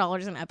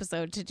 $500 an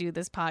episode to do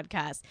this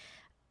podcast.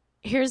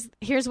 Here's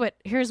what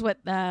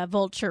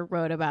Vulture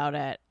wrote about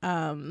it.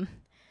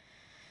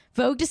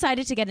 Vogue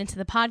decided to get into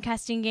the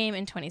podcasting game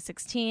in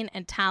 2016,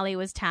 and Talley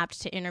was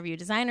tapped to interview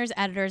designers,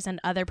 editors, and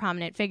other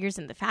prominent figures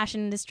in the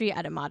fashion industry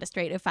at a modest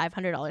rate of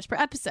 $500 per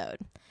episode.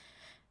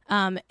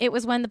 It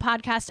was when the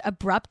podcast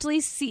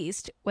abruptly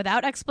ceased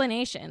without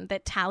explanation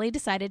that Talley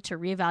decided to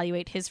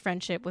reevaluate his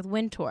friendship with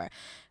Wintour.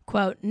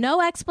 Quote,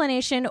 "No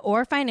explanation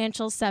or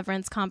financial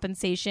severance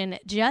compensation,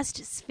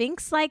 just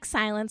sphinx-like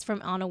silence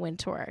from Anna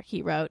Wintour,"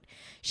 he wrote.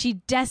 "She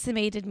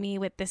decimated me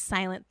with this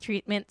silent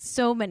treatment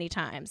so many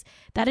times.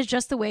 That is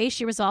just the way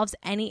she resolves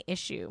any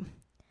issue."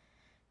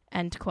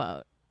 End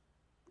quote.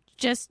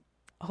 Just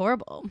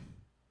horrible.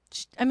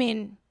 I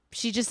mean,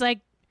 she'll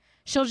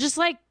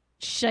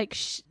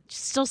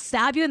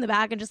stab you in the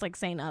back and just like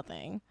say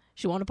nothing.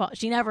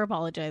 She never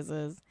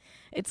apologizes.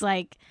 It's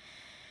like,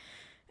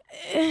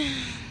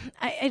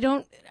 I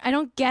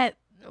don't get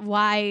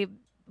why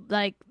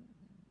like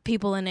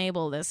people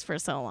enable this for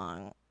so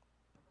long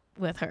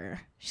with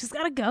her. She's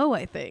got to go.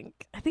 I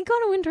think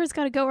Anna Wintour's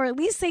got to go, or at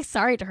least say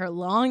sorry to her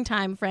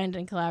longtime friend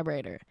and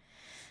collaborator.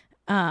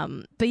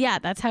 But yeah,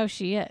 that's how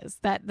she is.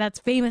 That's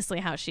famously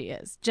how she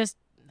is. Just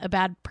a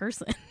bad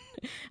person.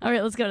 All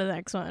right, let's go to the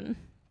next one.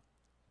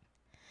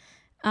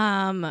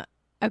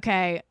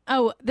 Okay.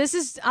 Oh,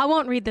 I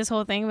won't read this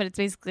whole thing, but it's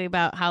basically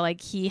about how like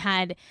he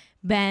had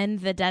been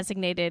the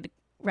designated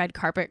red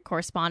carpet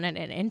correspondent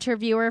and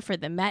interviewer for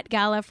the Met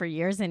Gala for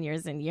years and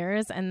years and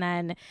years. And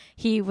then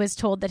he was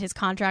told that his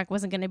contract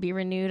wasn't going to be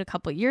renewed a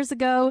couple years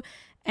ago.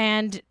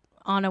 And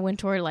Anna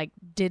Wintour like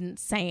didn't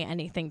say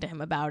anything to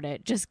him about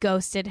it, just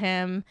ghosted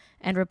him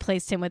and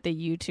replaced him with a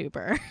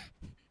YouTuber,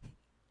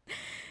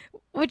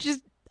 which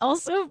is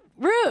also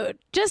rude.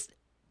 Just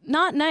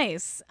not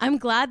nice. I'm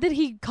glad that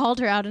he called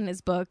her out in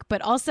his book,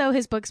 but also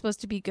his book's supposed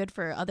to be good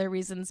for other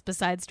reasons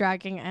besides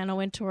dragging Anna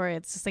Wintour.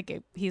 It's just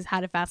like he's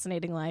had a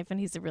fascinating life, and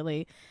he's a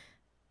really,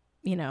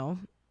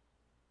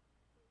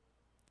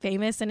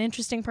 famous and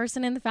interesting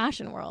person in the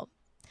fashion world.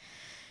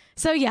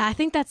 So yeah, I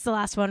think that's the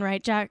last one,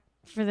 right, Jack,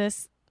 for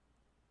this?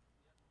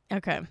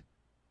 Okay.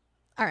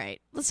 All right.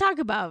 Let's talk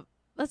about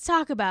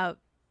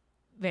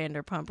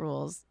Vanderpump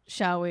Rules,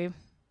 shall we?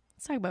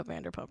 Let's talk about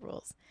Vanderpump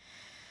Rules.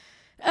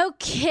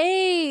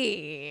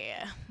 Okay,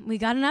 we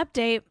got an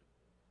update.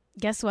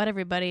 Guess what,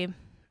 everybody?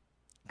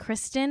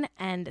 Kristen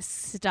and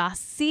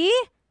Stassi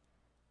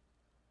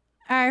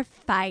are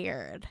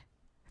fired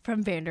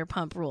from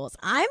Vanderpump Rules.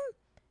 I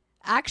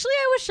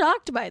was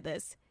shocked by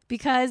this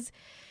because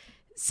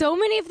so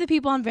many of the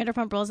people on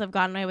Vanderpump Rules have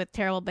gotten away with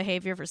terrible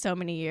behavior for so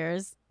many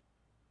years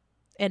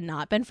and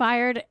not been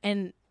fired.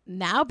 And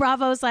now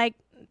Bravo's like,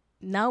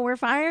 no, we're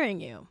firing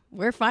you.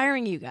 We're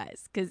firing you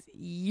guys because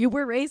you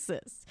were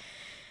racist.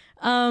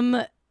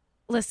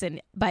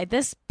 Listen, by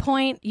this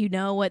point, you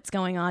know what's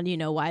going on. You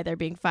know why they're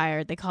being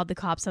fired. They called the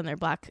cops on their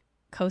black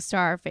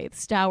co-star, Faith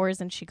Stowers,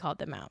 and she called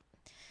them out.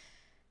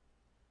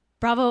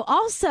 Bravo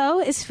also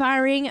is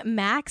firing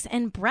Max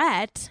and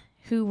Brett,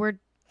 who were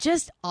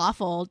just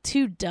awful,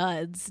 two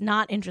duds,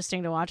 not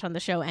interesting to watch on the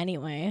show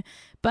anyway.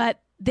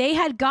 But they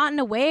had gotten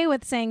away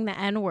with saying the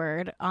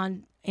N-word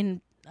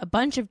in a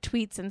bunch of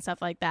tweets and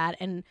stuff like that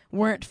and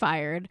weren't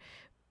fired.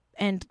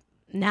 And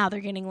now they're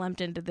getting lumped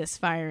into this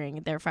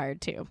firing. They're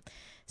fired too.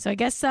 So I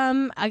guess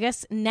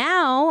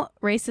now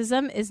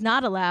racism is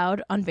not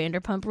allowed on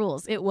Vanderpump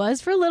Rules. It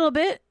was for a little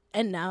bit,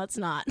 and now it's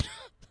not.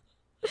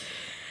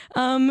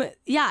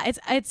 Yeah,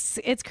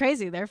 it's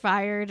crazy. They're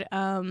fired.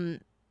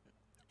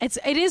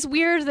 It is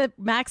weird that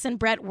Max and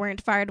Brett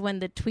weren't fired when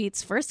the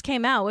tweets first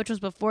came out, which was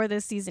before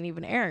this season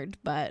even aired,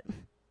 but I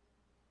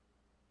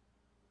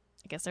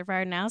guess they're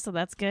fired now, so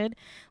that's good.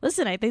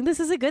 Listen, I think this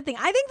is a good thing.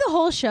 I think the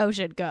whole show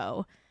should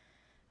go.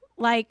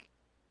 Like,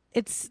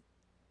 it's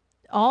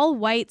all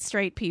white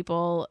straight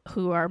people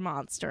who are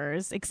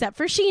monsters, except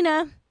for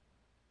Sheena.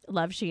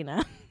 Love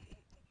Sheena.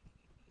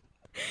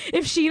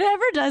 If Sheena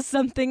ever does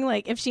something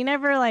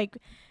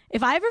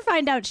if I ever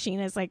find out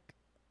Sheena's like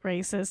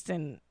racist,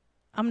 and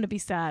I'm gonna be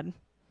sad,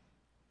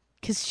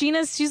 because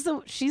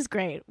she's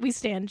great. We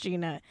stand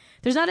Sheena.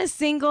 There's not a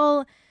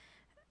single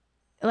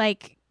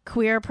like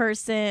queer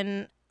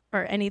person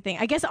or anything.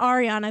 I guess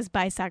Ariana's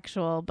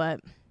bisexual,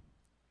 but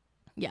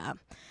yeah.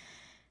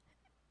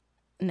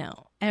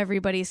 No,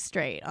 everybody's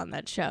straight on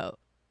that show.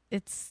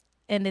 It's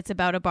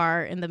about a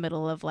bar in the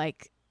middle of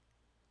like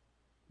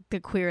the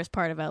queerest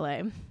part of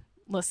LA.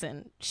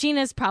 Listen,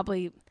 Sheena's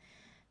probably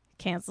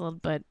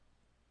canceled, but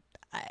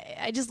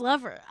I just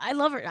love her. I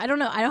love her. I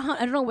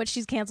don't know what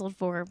she's canceled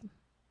for,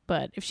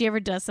 but if she ever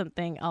does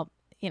something, I'll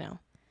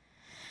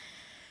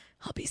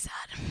be sad.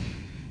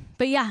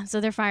 But yeah,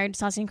 so they're fired.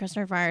 Stassi and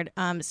Kristen are fired.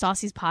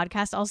 Stassi's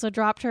podcast also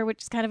dropped her,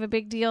 which is kind of a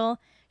big deal.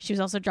 She was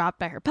also dropped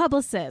by her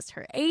publicist,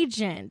 her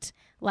agent.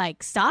 Like,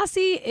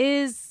 Stassi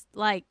is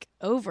like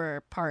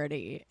over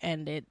party,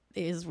 and it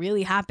is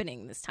really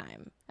happening this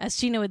time. As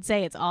Sheena would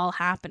say, it's all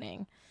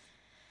happening.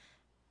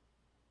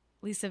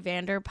 Lisa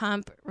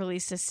Vanderpump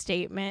released a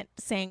statement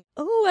saying,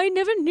 "Oh, I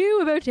never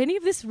knew about any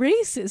of this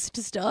racist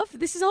stuff.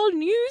 This is all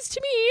news to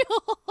me.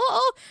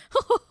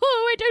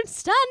 I don't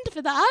stand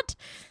for that."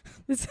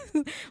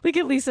 Look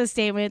at Lisa's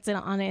statements and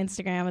on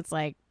Instagram. It's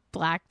like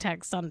black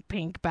text on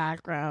pink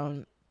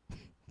background.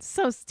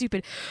 So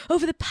stupid.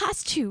 "Over the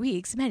past 2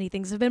 weeks, many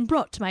things have been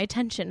brought to my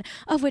attention,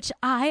 of which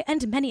I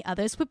and many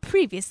others were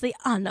previously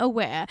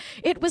unaware.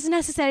 It was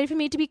necessary for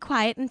me to be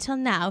quiet until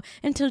now,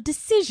 until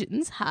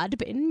decisions had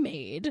been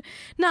made.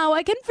 Now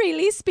I can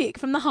freely speak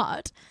from the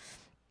heart."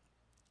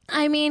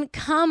 I mean,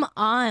 come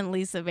on,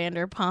 Lisa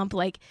Vanderpump.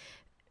 Like,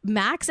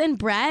 Max and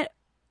Brett,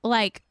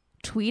 like,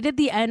 tweeted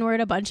the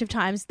N-word a bunch of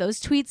times. Those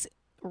tweets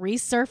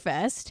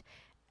resurfaced.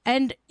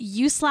 And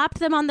you slapped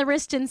them on the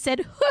wrist and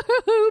said,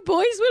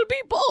 "Boys will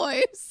be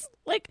boys."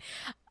 Like,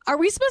 are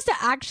we supposed to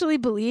actually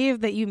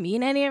believe that you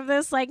mean any of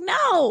this? Like,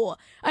 no,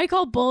 I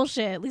call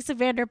bullshit. Lisa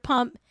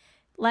Vanderpump,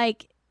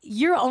 like,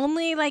 you're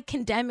only like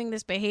condemning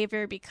this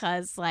behavior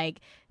because like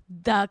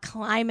the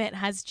climate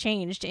has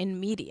changed in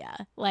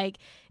media. Like,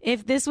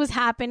 if this was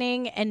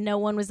happening and no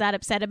one was that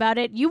upset about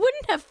it, you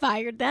wouldn't have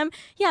fired them.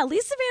 Yeah,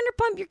 Lisa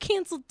Vanderpump, you're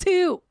canceled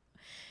too.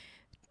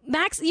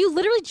 Max, you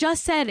literally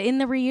just said in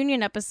the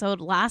reunion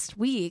episode last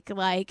week,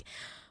 like,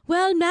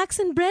 "Well, Max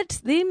and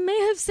Brett, they may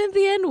have said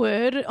the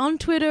N-word on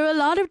Twitter a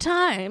lot of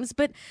times,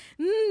 but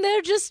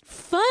they're just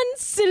fun,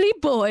 silly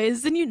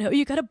boys. And, you know,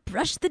 you gotta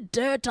brush the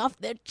dirt off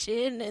their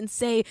chin and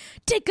say,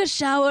 take a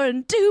shower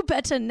and do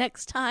better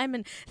next time.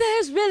 And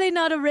there's really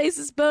not a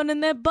racist bone in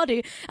their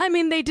body. I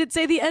mean, they did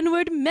say the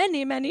N-word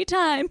many, many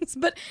times,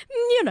 but,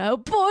 you know,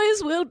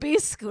 boys will be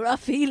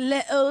scruffy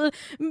little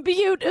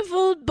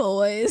beautiful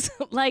boys."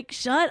 Like,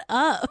 shut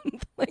up.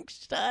 Like,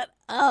 shut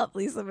up,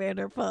 Lisa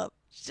Vanderpump.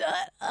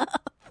 Shut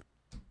up.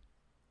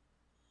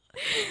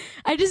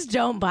 I just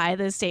don't buy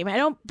this statement. I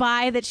don't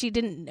buy that she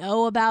didn't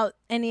know about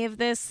any of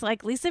this.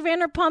 Like, Lisa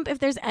Vanderpump, if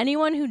there's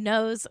anyone who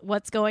knows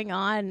what's going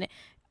on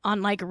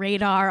like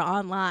Radar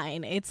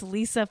online, it's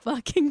Lisa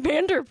fucking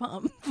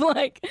Vanderpump.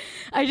 Like,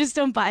 I just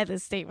don't buy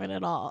this statement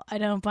at all. I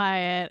don't buy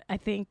it. I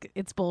think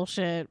it's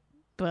bullshit,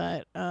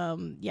 but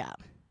yeah,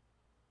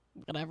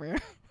 whatever.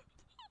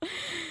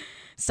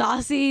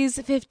 Stassi's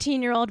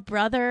 15-year-old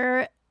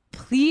brother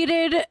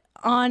pleaded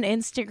on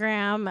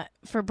Instagram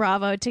for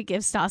Bravo to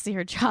give Stassi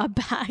her job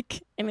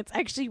back. And it's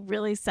actually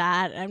really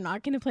sad. I'm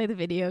not going to play the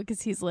video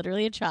because he's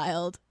literally a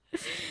child.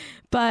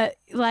 But,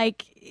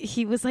 like,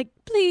 he was like,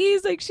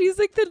 "Please, like, she's,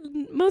 like,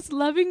 the most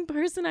loving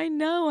person I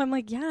know." I'm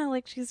like, yeah,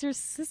 like, she's your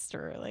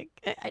sister. Like,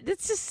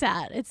 it's just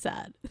sad. It's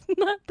sad.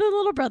 The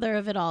little brother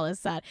of it all is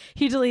sad.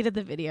 He deleted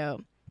the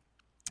video.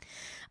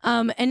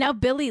 And now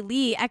Billie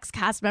Lee,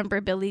 ex-cast member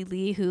Billie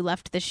Lee, who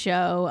left the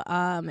show,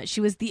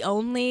 she was the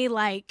only,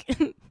 like,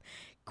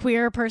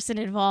 queer person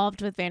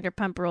involved with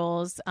Vanderpump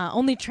Rules,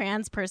 only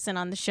trans person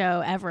on the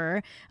show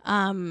ever.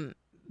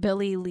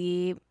 Billie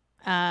Lee,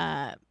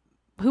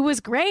 who was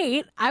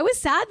great. I was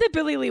sad that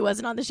Billie Lee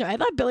wasn't on the show. I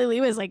thought Billie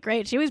Lee was like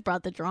great. She always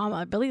brought the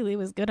drama. Billie Lee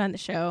was good on the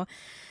show.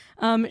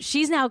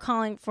 She's now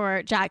calling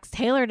for Jax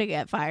Taylor to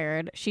get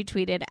fired. She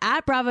tweeted,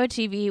 "At Bravo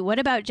TV, what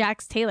about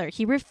Jax Taylor?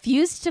 He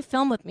refused to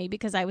film with me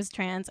because I was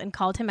trans and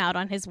called him out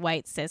on his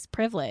white cis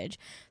privilege.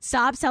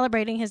 Stop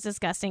celebrating his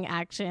disgusting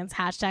actions.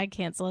 Hashtag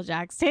cancel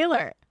Jax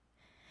Taylor."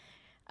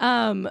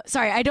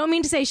 Sorry, I don't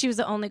mean to say she was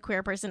the only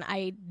queer person.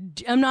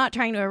 I'm not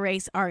trying to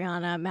erase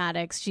Ariana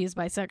Madix. She's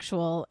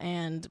bisexual,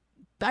 and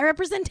by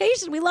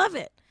representation, we love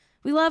it.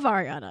 We love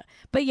Ariana.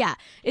 But yeah,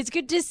 it's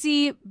good to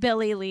see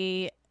Billie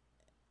Lee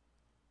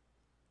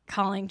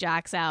calling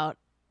Jax out.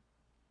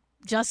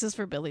 Justice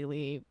for Billie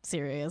Lee,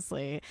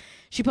 seriously.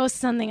 She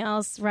posted something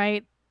else,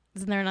 right?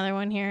 Isn't there another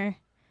one here?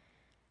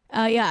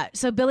 Yeah,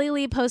 so Billie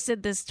Lee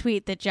posted this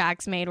tweet that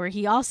Jax made where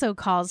he also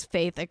calls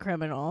Faith a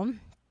criminal.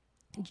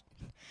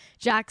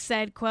 Jax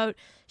said, quote,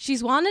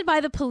 "She's wanted by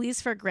the police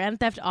for Grand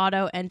Theft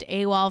Auto and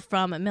AWOL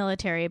from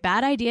military.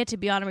 Bad idea to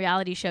be on a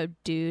reality show,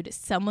 dude.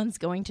 Someone's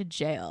going to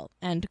jail."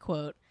 End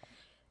quote.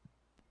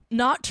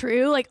 Not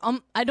true. Like,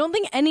 I don't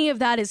think any of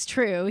that is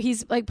true.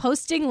 He's like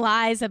posting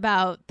lies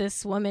about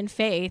this woman,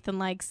 Faith, and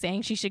like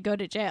saying she should go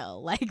to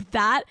jail. Like,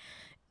 that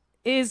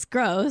is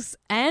gross.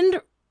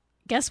 And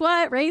guess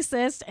what?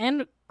 Racist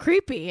and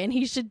creepy. And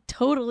he should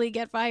totally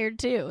get fired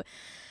too.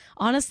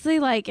 Honestly,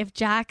 like, if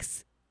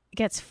Jax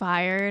gets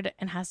fired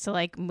and has to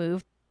like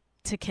move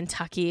to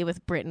Kentucky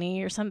with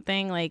Brittany or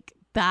something, like,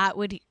 that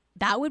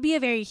would be a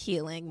very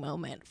healing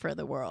moment for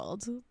the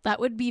world.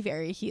 That would be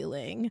very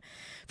healing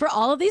for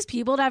all of these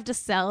people to have to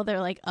sell their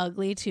like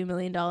ugly $2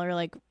 million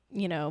like,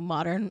 you know,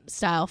 modern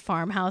style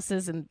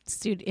farmhouses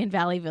in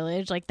Valley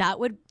Village. Like, that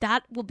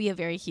will be a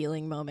very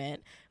healing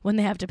moment when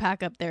they have to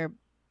pack up their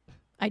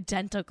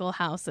identical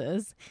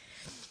houses.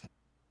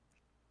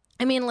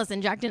 I mean,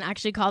 listen, Jack didn't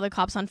actually call the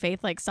cops on Faith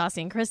like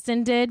Stassi and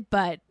Kristen did,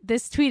 but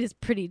this tweet is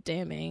pretty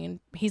damning, and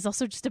he's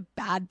also just a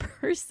bad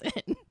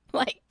person.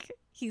 Like,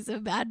 he's a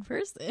bad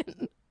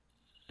person.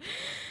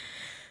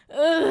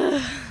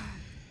 Ugh.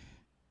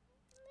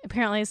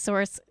 Apparently a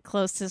source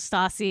close to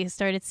Stassi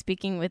started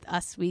speaking with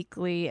Us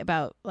Weekly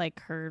about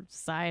like her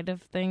side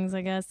of things,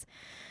 I guess.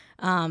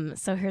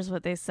 So here's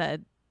what they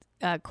said.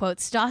 Quote,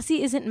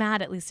 Stassi isn't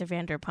mad at Lisa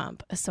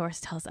Vanderpump, a source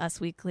tells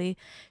Us Weekly.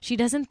 She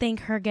doesn't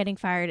think her getting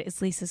fired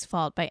is Lisa's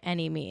fault by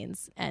any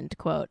means, end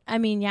quote. I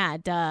mean, yeah,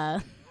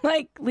 duh.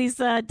 Like,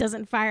 Lisa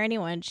doesn't fire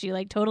anyone. She,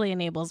 like, totally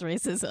enables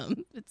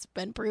racism. It's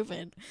been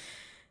proven.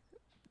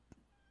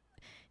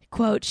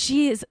 Quote,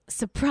 she is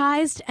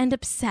surprised and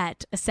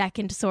upset, a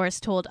second source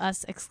told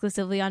Us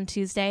exclusively on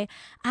Tuesday,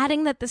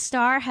 adding that the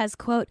star has,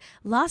 quote,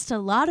 lost a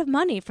lot of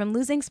money from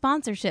losing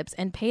sponsorships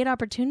and paid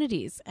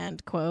opportunities,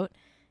 end quote.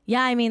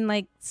 Yeah, I mean,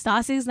 like,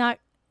 Stassi's not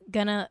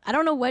gonna, I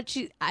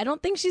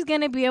don't think she's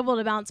gonna be able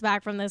to bounce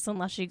back from this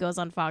unless she goes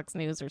on Fox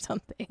News or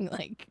something.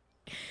 Like,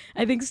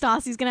 I think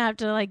Stassi's gonna have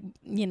to, like,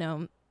 you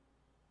know,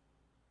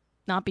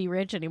 not be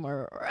rich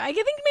anymore. Or I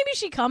think maybe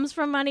she comes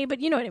from money, but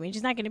you know what I mean.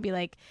 She's not gonna be,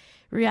 like,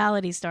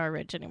 reality star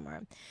rich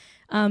anymore.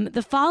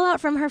 The fallout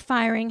from her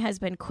firing has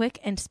been quick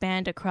and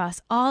spanned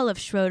across all of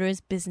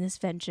Schroeder's business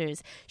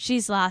ventures.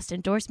 She's lost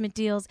endorsement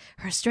deals.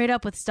 Her Straight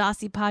Up with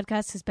Stassi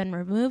podcast has been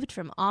removed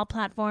from all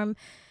platforms,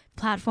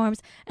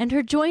 and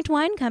her joint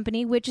wine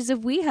company, Witches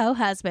of WeHo,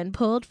 has been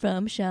pulled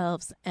from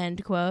shelves,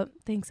 end quote.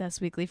 Thanks, Us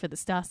Weekly, for the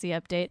Stassi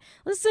update.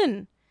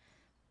 Listen,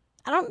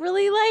 I don't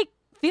really, like,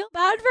 feel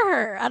bad for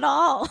her at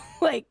all.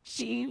 Like,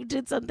 she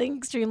did something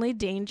extremely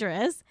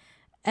dangerous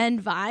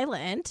and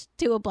violent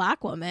to a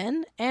black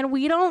woman, and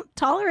we don't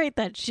tolerate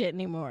that shit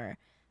anymore.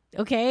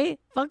 Okay?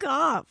 Fuck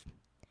off.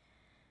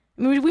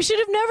 I mean, we should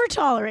have never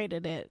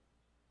tolerated it.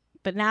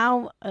 But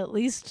now, at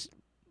least,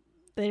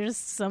 there's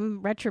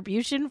some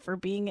retribution for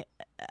being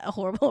a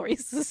horrible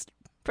racist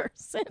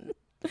person.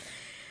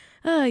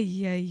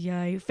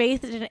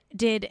 Faith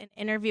did an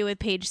interview with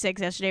Page Six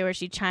yesterday where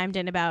she chimed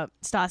in about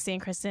Stassi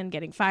and Kristen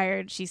getting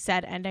fired. She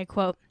said, and I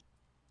quote,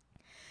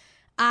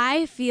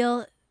 I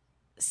feel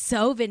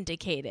so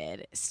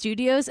vindicated.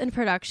 Studios and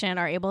production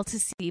are able to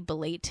see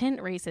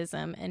blatant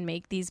racism and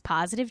make these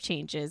positive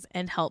changes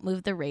and help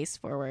move the race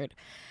forward,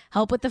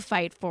 help with the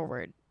fight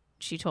forward,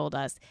 she told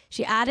us.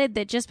 She added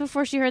that just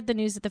before she heard the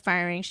news of the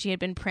firing, she had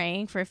been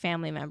praying for a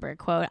family member.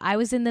 Quote, I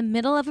was in the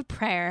middle of a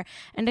prayer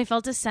and I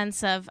felt a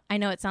sense of, I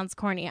know it sounds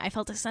corny, I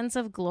felt a sense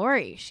of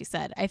glory, she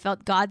said. I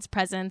felt God's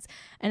presence,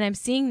 and I'm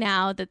seeing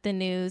now that the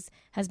news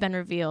has been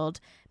revealed.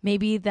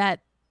 Maybe that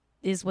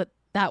is what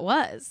that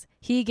was.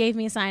 He gave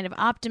me a sign of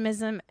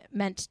optimism,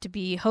 meant to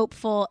be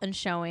hopeful and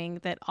showing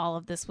that all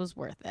of this was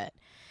worth it.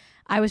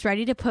 I was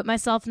ready to put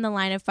myself in the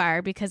line of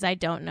fire because I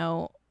don't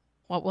know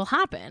what will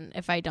happen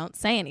if I don't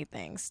say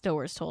anything,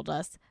 Stowers told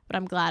us, but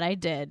I'm glad I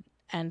did,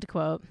 end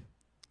quote.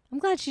 I'm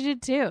glad she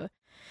did too.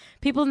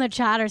 People in the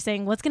chat are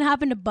saying, what's going to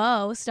happen to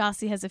Bo?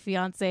 Stassi has a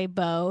fiance,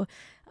 Bo.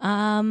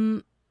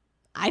 I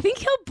think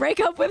he'll break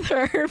up with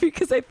her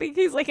because I think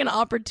he's like an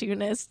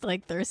opportunist,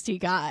 like thirsty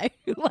guy.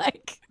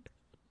 Like,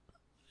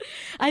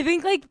 I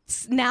think, like,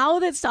 now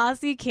that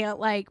Stassi can't,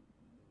 like,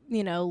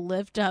 you know,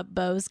 lift up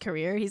Bo's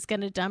career, he's going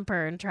to dump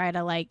her and try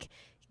to, like,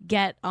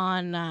 get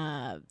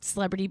on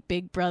Celebrity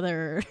Big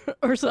Brother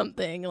or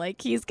something.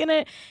 Like, he's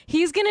gonna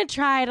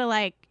try to,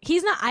 like,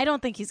 I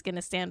don't think he's going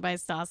to stand by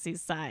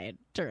Stassi's side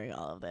during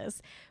all of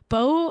this.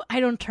 Bo,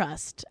 I don't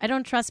trust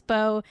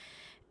Bo.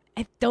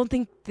 I don't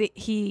think that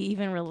he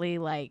even really,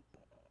 like,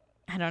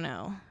 I don't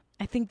know.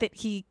 I think that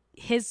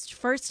his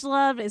first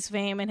love is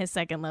fame and his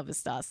second love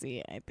is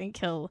Stassi. I think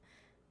he'll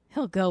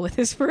go with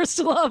his first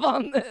love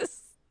on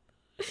this.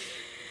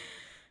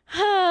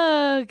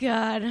 Oh,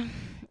 God.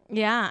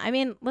 Yeah, I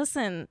mean,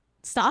 listen,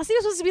 Stassi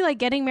was supposed to be, like,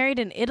 getting married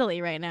in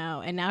Italy right now,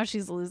 and now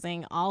she's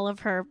losing all of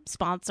her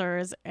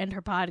sponsors and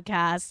her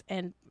podcast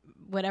and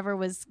whatever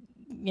was,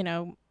 you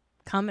know,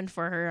 coming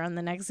for her on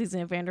the next season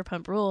of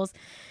Vanderpump Rules.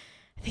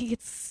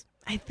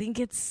 I think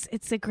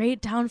it's a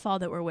great downfall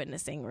that we're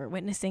witnessing. We're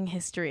witnessing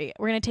history.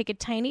 We're going to take a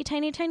tiny,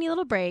 tiny, tiny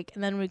little break,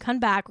 and then when we come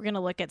back, we're going to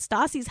look at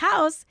Stassi's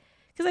house,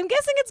 because I'm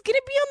guessing it's going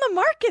to be on the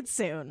market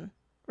soon,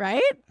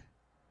 right?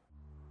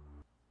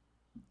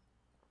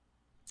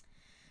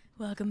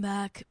 Welcome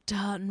back to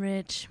Hot and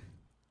Rich.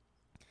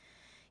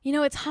 You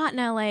know, it's hot in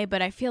LA,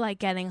 but I feel like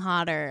getting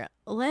hotter.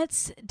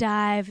 Let's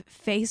dive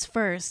face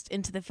first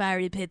into the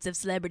fiery pits of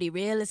celebrity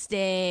real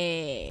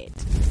estate.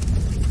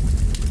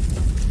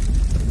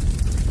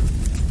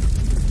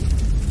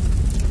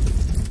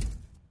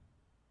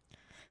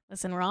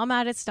 Listen, we're all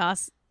mad at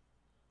Stassi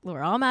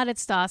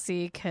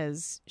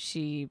because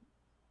she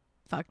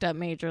fucked up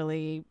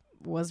majorly,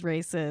 was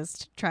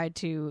racist, tried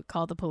to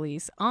call the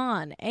police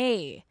on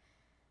a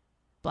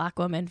black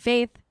woman,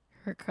 Faith,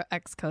 her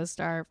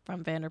ex-co-star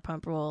from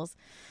Vanderpump Rules.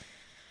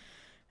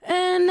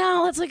 And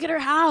now let's look at her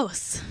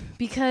house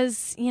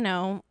because, you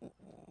know,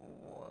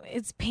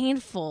 it's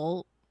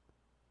painful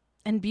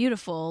and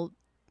beautiful,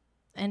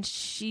 and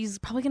she's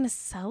probably going to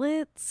sell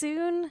it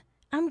soon,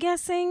 I'm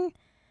guessing.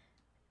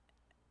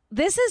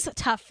 This is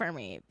tough for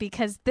me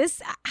because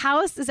this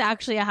house is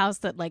actually a house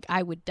that, like,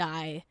 I would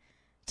die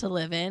to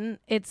live in.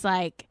 It's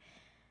like,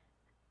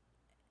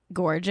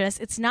 gorgeous.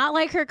 It's not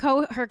like her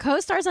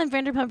co-stars on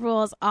Vanderpump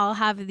Rules all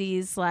have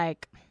these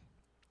like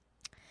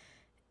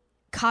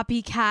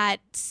copycat,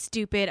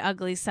 stupid,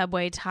 ugly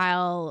subway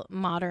tile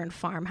modern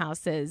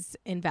farmhouses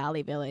in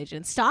Valley Village.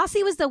 And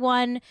Stassi was the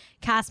one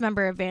cast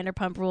member of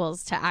Vanderpump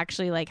Rules to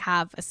actually like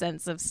have a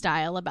sense of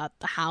style about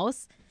the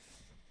house.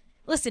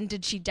 Listen,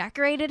 did she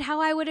decorate it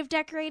how I would have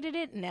decorated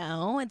it?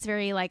 No, it's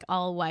very like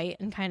all white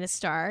and kind of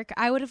stark.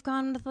 I would have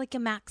gone with like a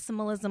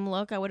maximalism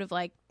look. I would have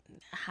like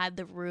had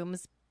the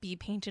rooms be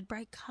painted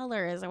bright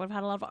colors. I would have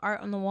had a lot of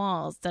art on the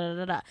walls.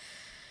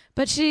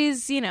 But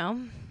she's, you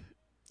know,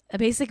 a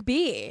basic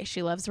bee.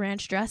 She loves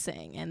ranch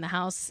dressing, and the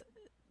house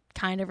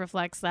kind of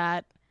reflects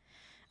that.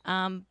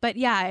 But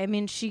yeah, I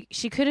mean, she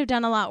could have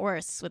done a lot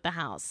worse with the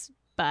house.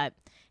 But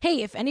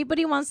hey, if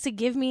anybody wants to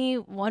give me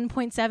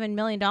 $1.7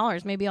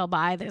 million, maybe I'll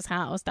buy this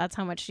house. That's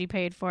how much she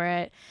paid for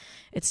it.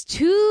 It's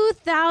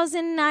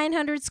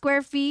 2,900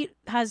 square feet,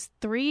 has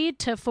 3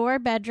 to 4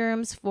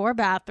 bedrooms, 4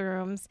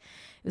 bathrooms.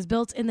 It was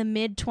built in the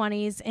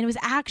mid-20s, and it was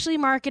actually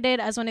marketed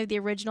as one of the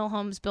original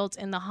homes built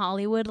in the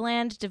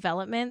Hollywoodland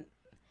development.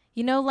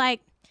 You know,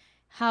 like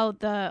how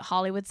the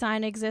Hollywood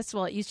sign exists?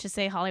 Well, it used to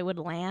say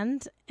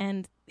Hollywoodland,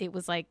 and it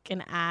was like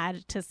an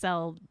ad to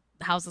sell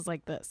houses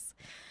like this.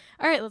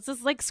 All right, let's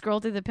just like scroll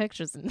through the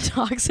pictures and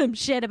talk some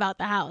shit about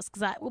the house,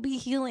 because that will be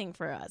healing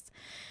for us.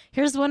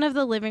 Here's one of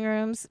the living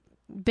rooms.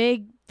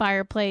 Big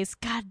fireplace.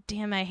 God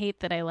damn, I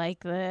hate that I like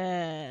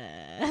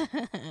this.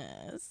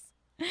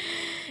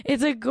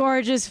 It's a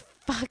gorgeous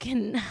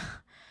fucking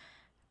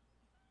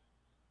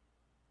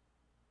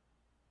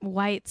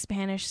white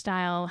Spanish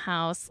style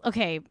house.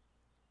 Okay.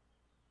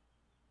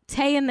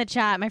 Tay in the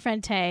chat, my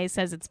friend Tay,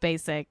 says it's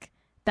basic.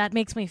 That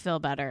makes me feel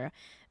better.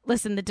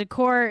 Listen, the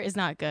decor is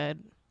not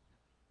good.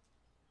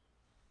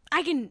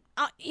 I can,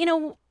 you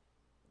know,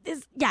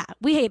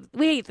 we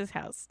hate this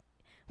house.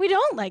 We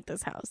don't like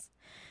this house.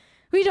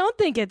 We don't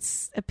think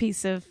it's a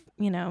piece of,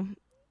 you know,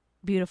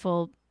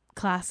 beautiful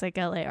classic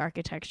LA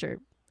architecture.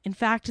 In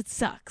fact, it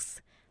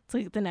sucks. Let's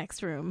look at the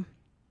next room.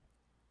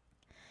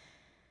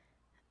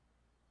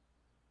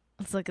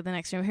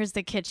 Here's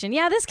the kitchen.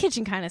 Yeah, this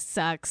kitchen kind of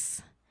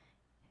sucks.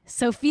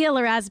 Sophia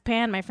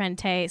Lorazepam, my friend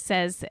Tay,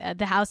 says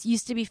the house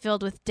used to be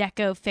filled with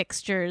deco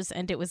fixtures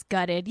and it was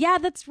gutted. Yeah,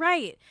 that's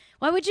right.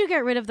 Why would you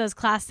get rid of those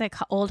classic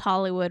old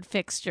Hollywood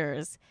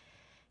fixtures?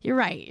 You're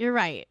right.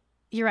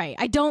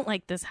 I don't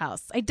like this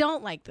house.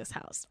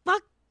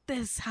 Fuck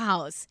this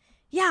house.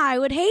 Yeah, I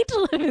would hate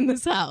to live in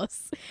this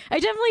house. I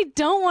definitely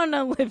don't want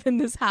to live in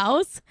this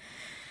house.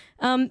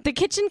 The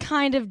kitchen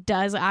kind of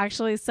does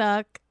actually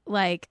suck.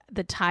 Like,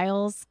 the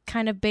tiles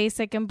kind of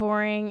basic and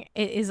boring.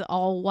 It is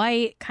all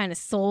white, kind of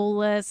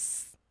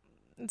soulless.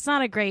 It's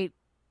not a great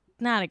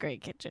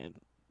kitchen.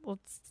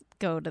 Let's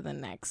go to the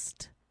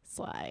next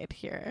slide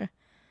here.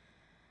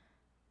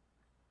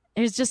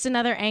 There's just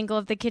another angle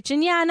of the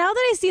kitchen. Yeah, now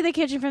that I see the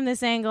kitchen from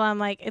this angle, I'm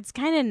like, it's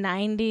kind of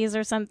 90s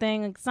or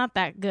something. It's not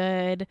that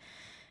good.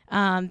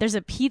 There's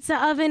a pizza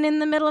oven in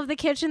the middle of the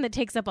kitchen that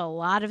takes up a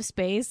lot of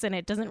space, and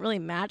it doesn't really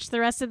match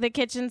the rest of the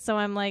kitchen. So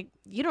I'm like,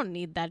 you don't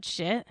need that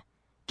shit.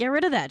 Get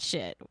rid of that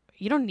shit.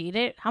 You don't need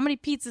it. How many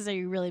pizzas are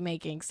you really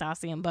making,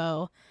 Stassi and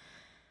Beau?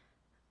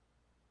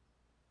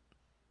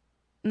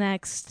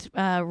 Next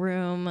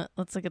room.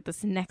 Let's look at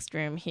this next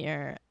room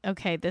here.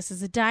 Okay, this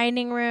is a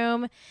dining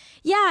room.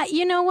 Yeah,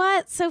 you know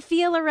what?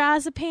 Sophia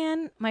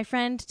Lorazepam, my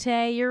friend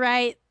Tay, you're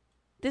right.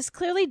 This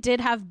clearly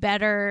did have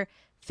better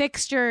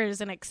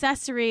fixtures and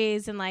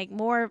accessories and like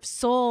more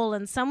soul,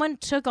 and someone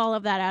took all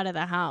of that out of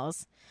the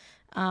house.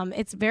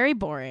 It's very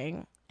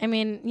boring. I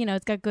mean, you know,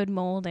 it's got good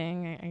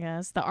molding, I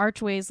guess. The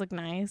archways look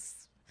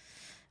nice.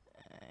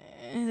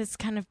 It's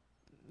kind of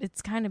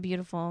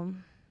beautiful.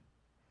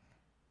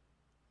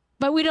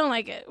 But we don't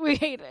like it. We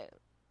hate it.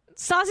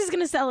 Stassi's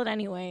going to sell it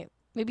anyway.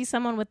 Maybe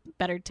someone with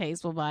better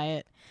taste will buy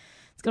it.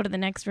 Let's go to the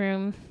next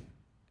room.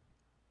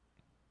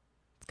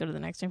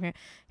 Here.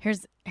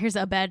 Here's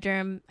a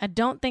bedroom. I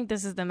don't think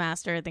this is the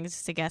master. I think it's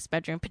just a guest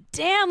bedroom. But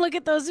damn, look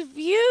at those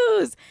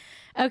views.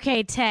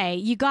 Okay, Tay,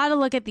 you got to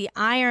look at the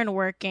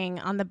ironworking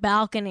on the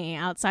balcony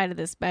outside of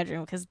this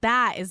bedroom, because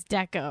that is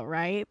deco,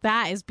 right?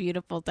 That is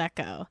beautiful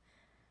deco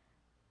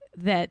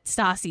that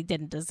Stassi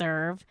didn't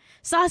deserve.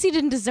 Stassi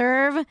didn't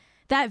deserve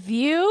that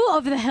view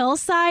over the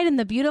hillside and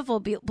the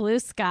beautiful blue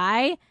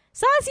sky.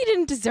 Stassi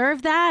didn't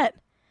deserve that.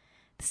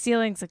 The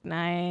ceilings look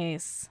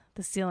nice.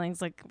 The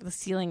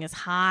ceiling is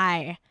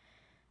high.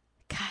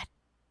 God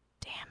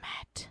damn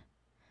it.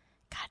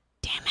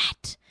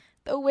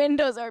 The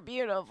windows are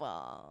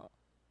beautiful.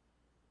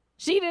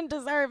 She didn't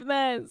deserve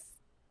this.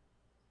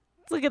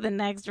 Let's look at the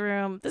next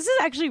room. This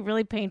is actually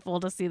really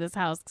painful to see this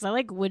house, because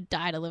I would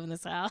die to live in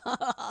this house.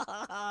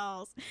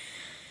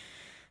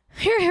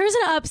 Here's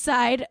an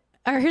upside.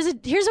 Or here's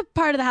a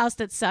part of the house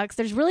that sucks.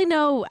 There's really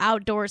no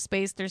outdoor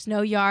space. There's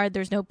no yard.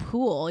 There's no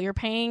pool. You're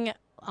paying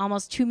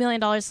almost $2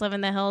 million to live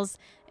in the hills,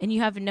 and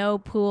you have no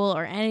pool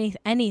or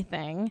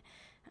anything.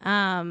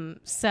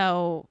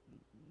 So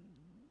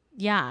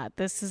yeah,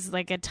 this is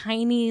like a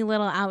tiny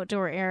little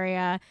outdoor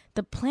area.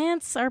 The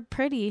plants are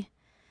pretty.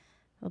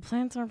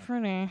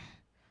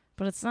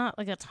 but it's not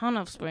like a ton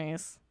of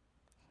space.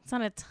 It's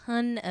not a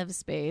ton of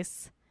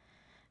space.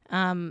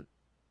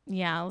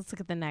 Yeah, let's look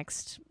at the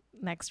next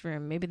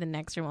room. Maybe the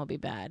next room will be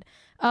bad.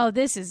 Oh,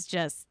 this is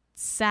just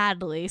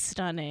sadly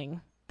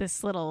stunning.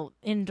 This little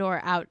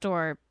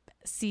indoor-outdoor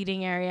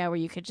seating area where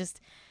you could just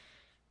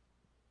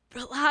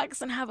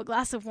relax and have a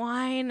glass of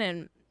wine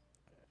and,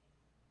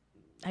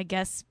 I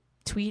guess,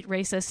 tweet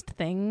racist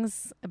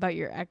things about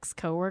your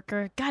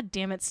ex-coworker. God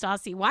damn it,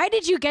 Stassi. Why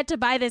did you get to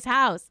buy this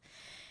house?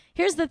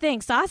 Here's the thing.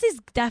 Stassi's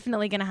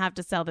definitely going to have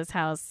to sell this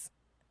house.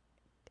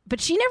 But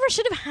she never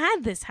should have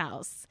had this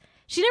house.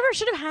 She never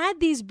should have had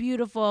these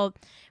beautiful,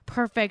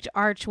 perfect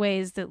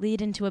archways that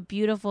lead into a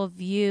beautiful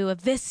view, a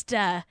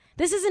vista.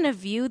 This isn't a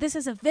view. This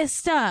is a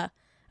vista.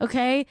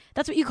 Okay?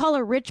 That's what you call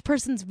a rich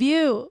person's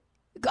view.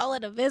 You call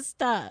it a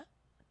vista.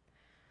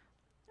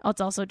 Oh,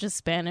 it's also just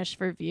Spanish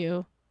for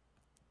view.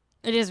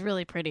 It is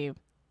really pretty.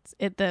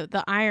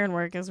 The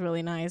ironwork is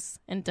really nice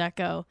and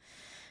deco.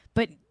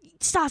 But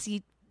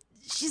Stassi,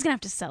 she's going to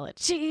have to sell it.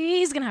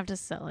 She's going to have to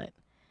sell it.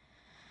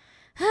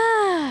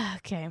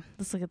 Okay,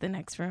 let's look at the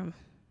next room.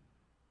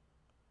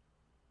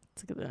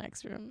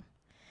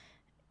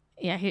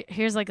 Yeah,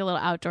 here's like a little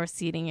outdoor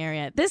seating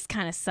area. This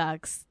kind of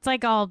sucks. It's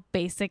like all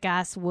basic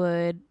ass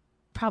wood,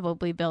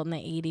 probably built in the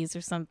 80s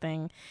or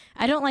something.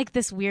 I don't like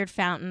this weird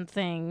fountain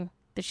thing.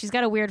 She's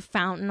got a weird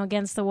fountain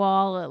against the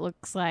wall. It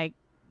looks like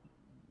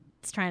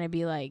it's trying to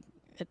be like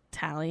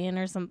Italian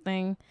or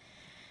something.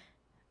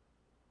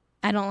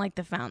 I don't like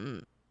the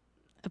fountain.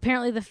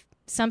 Apparently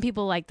some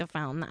people like the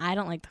fountain. I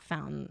don't like the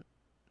fountain.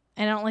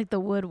 I don't like the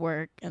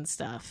woodwork and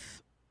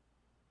stuff.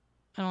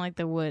 I don't like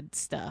the wood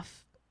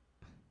stuff.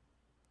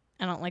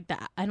 I don't like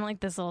that. I don't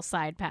like this little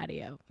side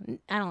patio.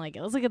 I don't like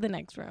it. Let's look at the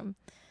next room.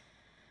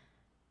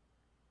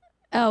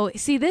 Oh,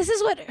 see, this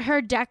is what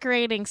her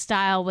decorating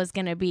style was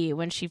going to be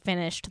when she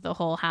finished the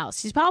whole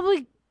house. She's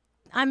probably,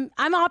 I'm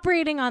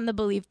operating on the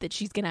belief that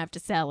she's going to have to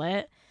sell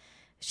it.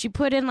 She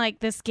put in like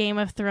this Game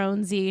of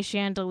Thronesy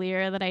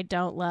chandelier that I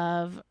don't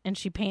love, and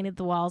she painted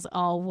the walls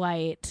all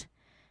white,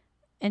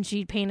 and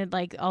she painted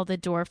like all the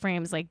door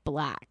frames like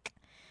black.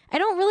 I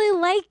don't really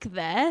like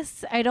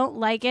this. I don't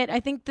like it. I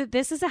think that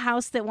this is a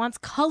house that wants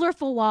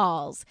colorful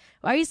walls.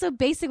 Why are you so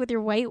basic with your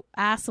white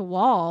ass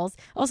walls?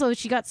 Also,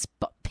 she got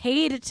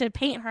paid to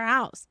paint her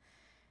house.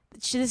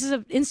 This is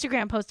an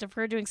Instagram post of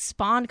her doing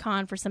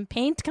SpawnCon for some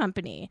paint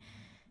company.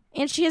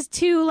 And she has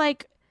 2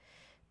 like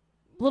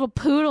little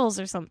poodles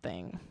or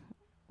something.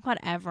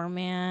 Whatever,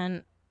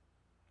 man.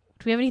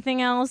 Do we have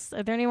anything else?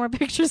 Are there any more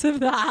pictures of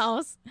the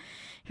house?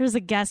 Here's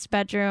a guest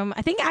bedroom.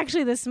 I think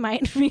actually this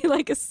might be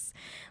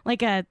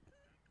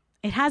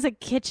it has a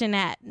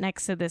kitchenette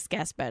next to this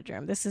guest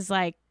bedroom. This is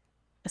like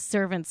a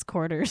servant's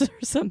quarters or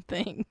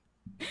something.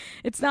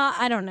 It's not,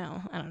 I don't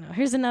know.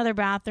 Here's another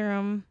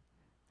bathroom.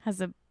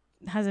 Has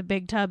a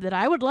big tub that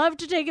I would love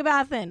to take a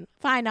bath in.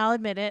 Fine, I'll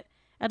admit it.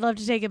 I'd love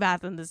to take a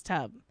bath in this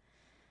tub.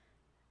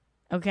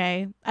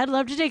 Okay? I'd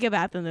love to take a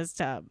bath in this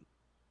tub.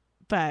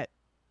 But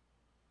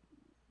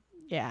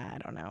yeah, I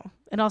don't know.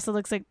 It also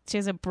looks like she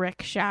has a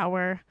brick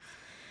shower.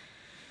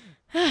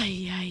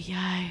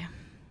 Ay.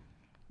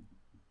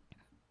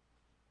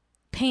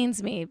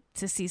 Pains me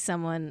to see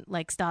someone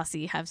like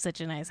Stassi have such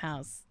a nice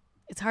house.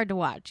 It's hard to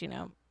watch, you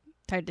know.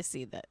 It's hard to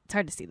see that. It's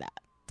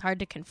hard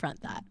to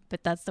confront that.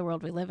 But that's the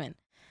world we live in.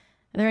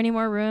 Are there any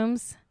more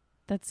rooms?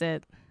 That's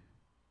it.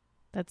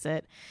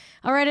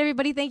 All right,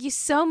 everybody. Thank you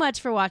so much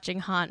for watching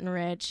Hot and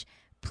Rich.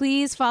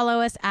 Please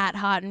follow us at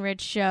Hot and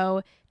Rich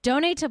Show.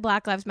 Donate to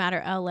Black Lives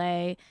Matter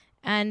LA.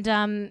 And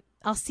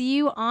I'll see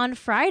you on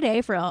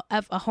Friday for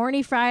a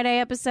Horny Friday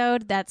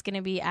episode. That's going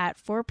to be at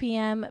 4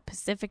 p.m.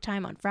 Pacific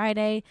time on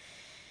Friday.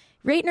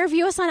 Rate and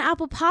review us on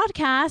Apple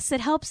Podcasts.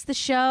 It helps the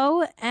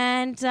show.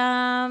 And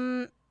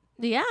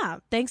yeah,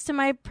 thanks to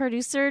my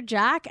producer,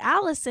 Jack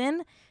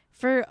Allison,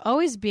 for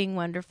always being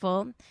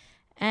wonderful.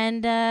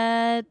 And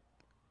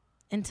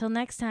until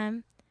next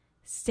time,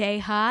 stay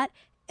hot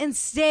and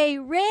stay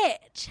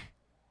rich.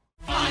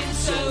 I'm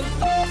so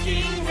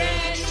fucking rich.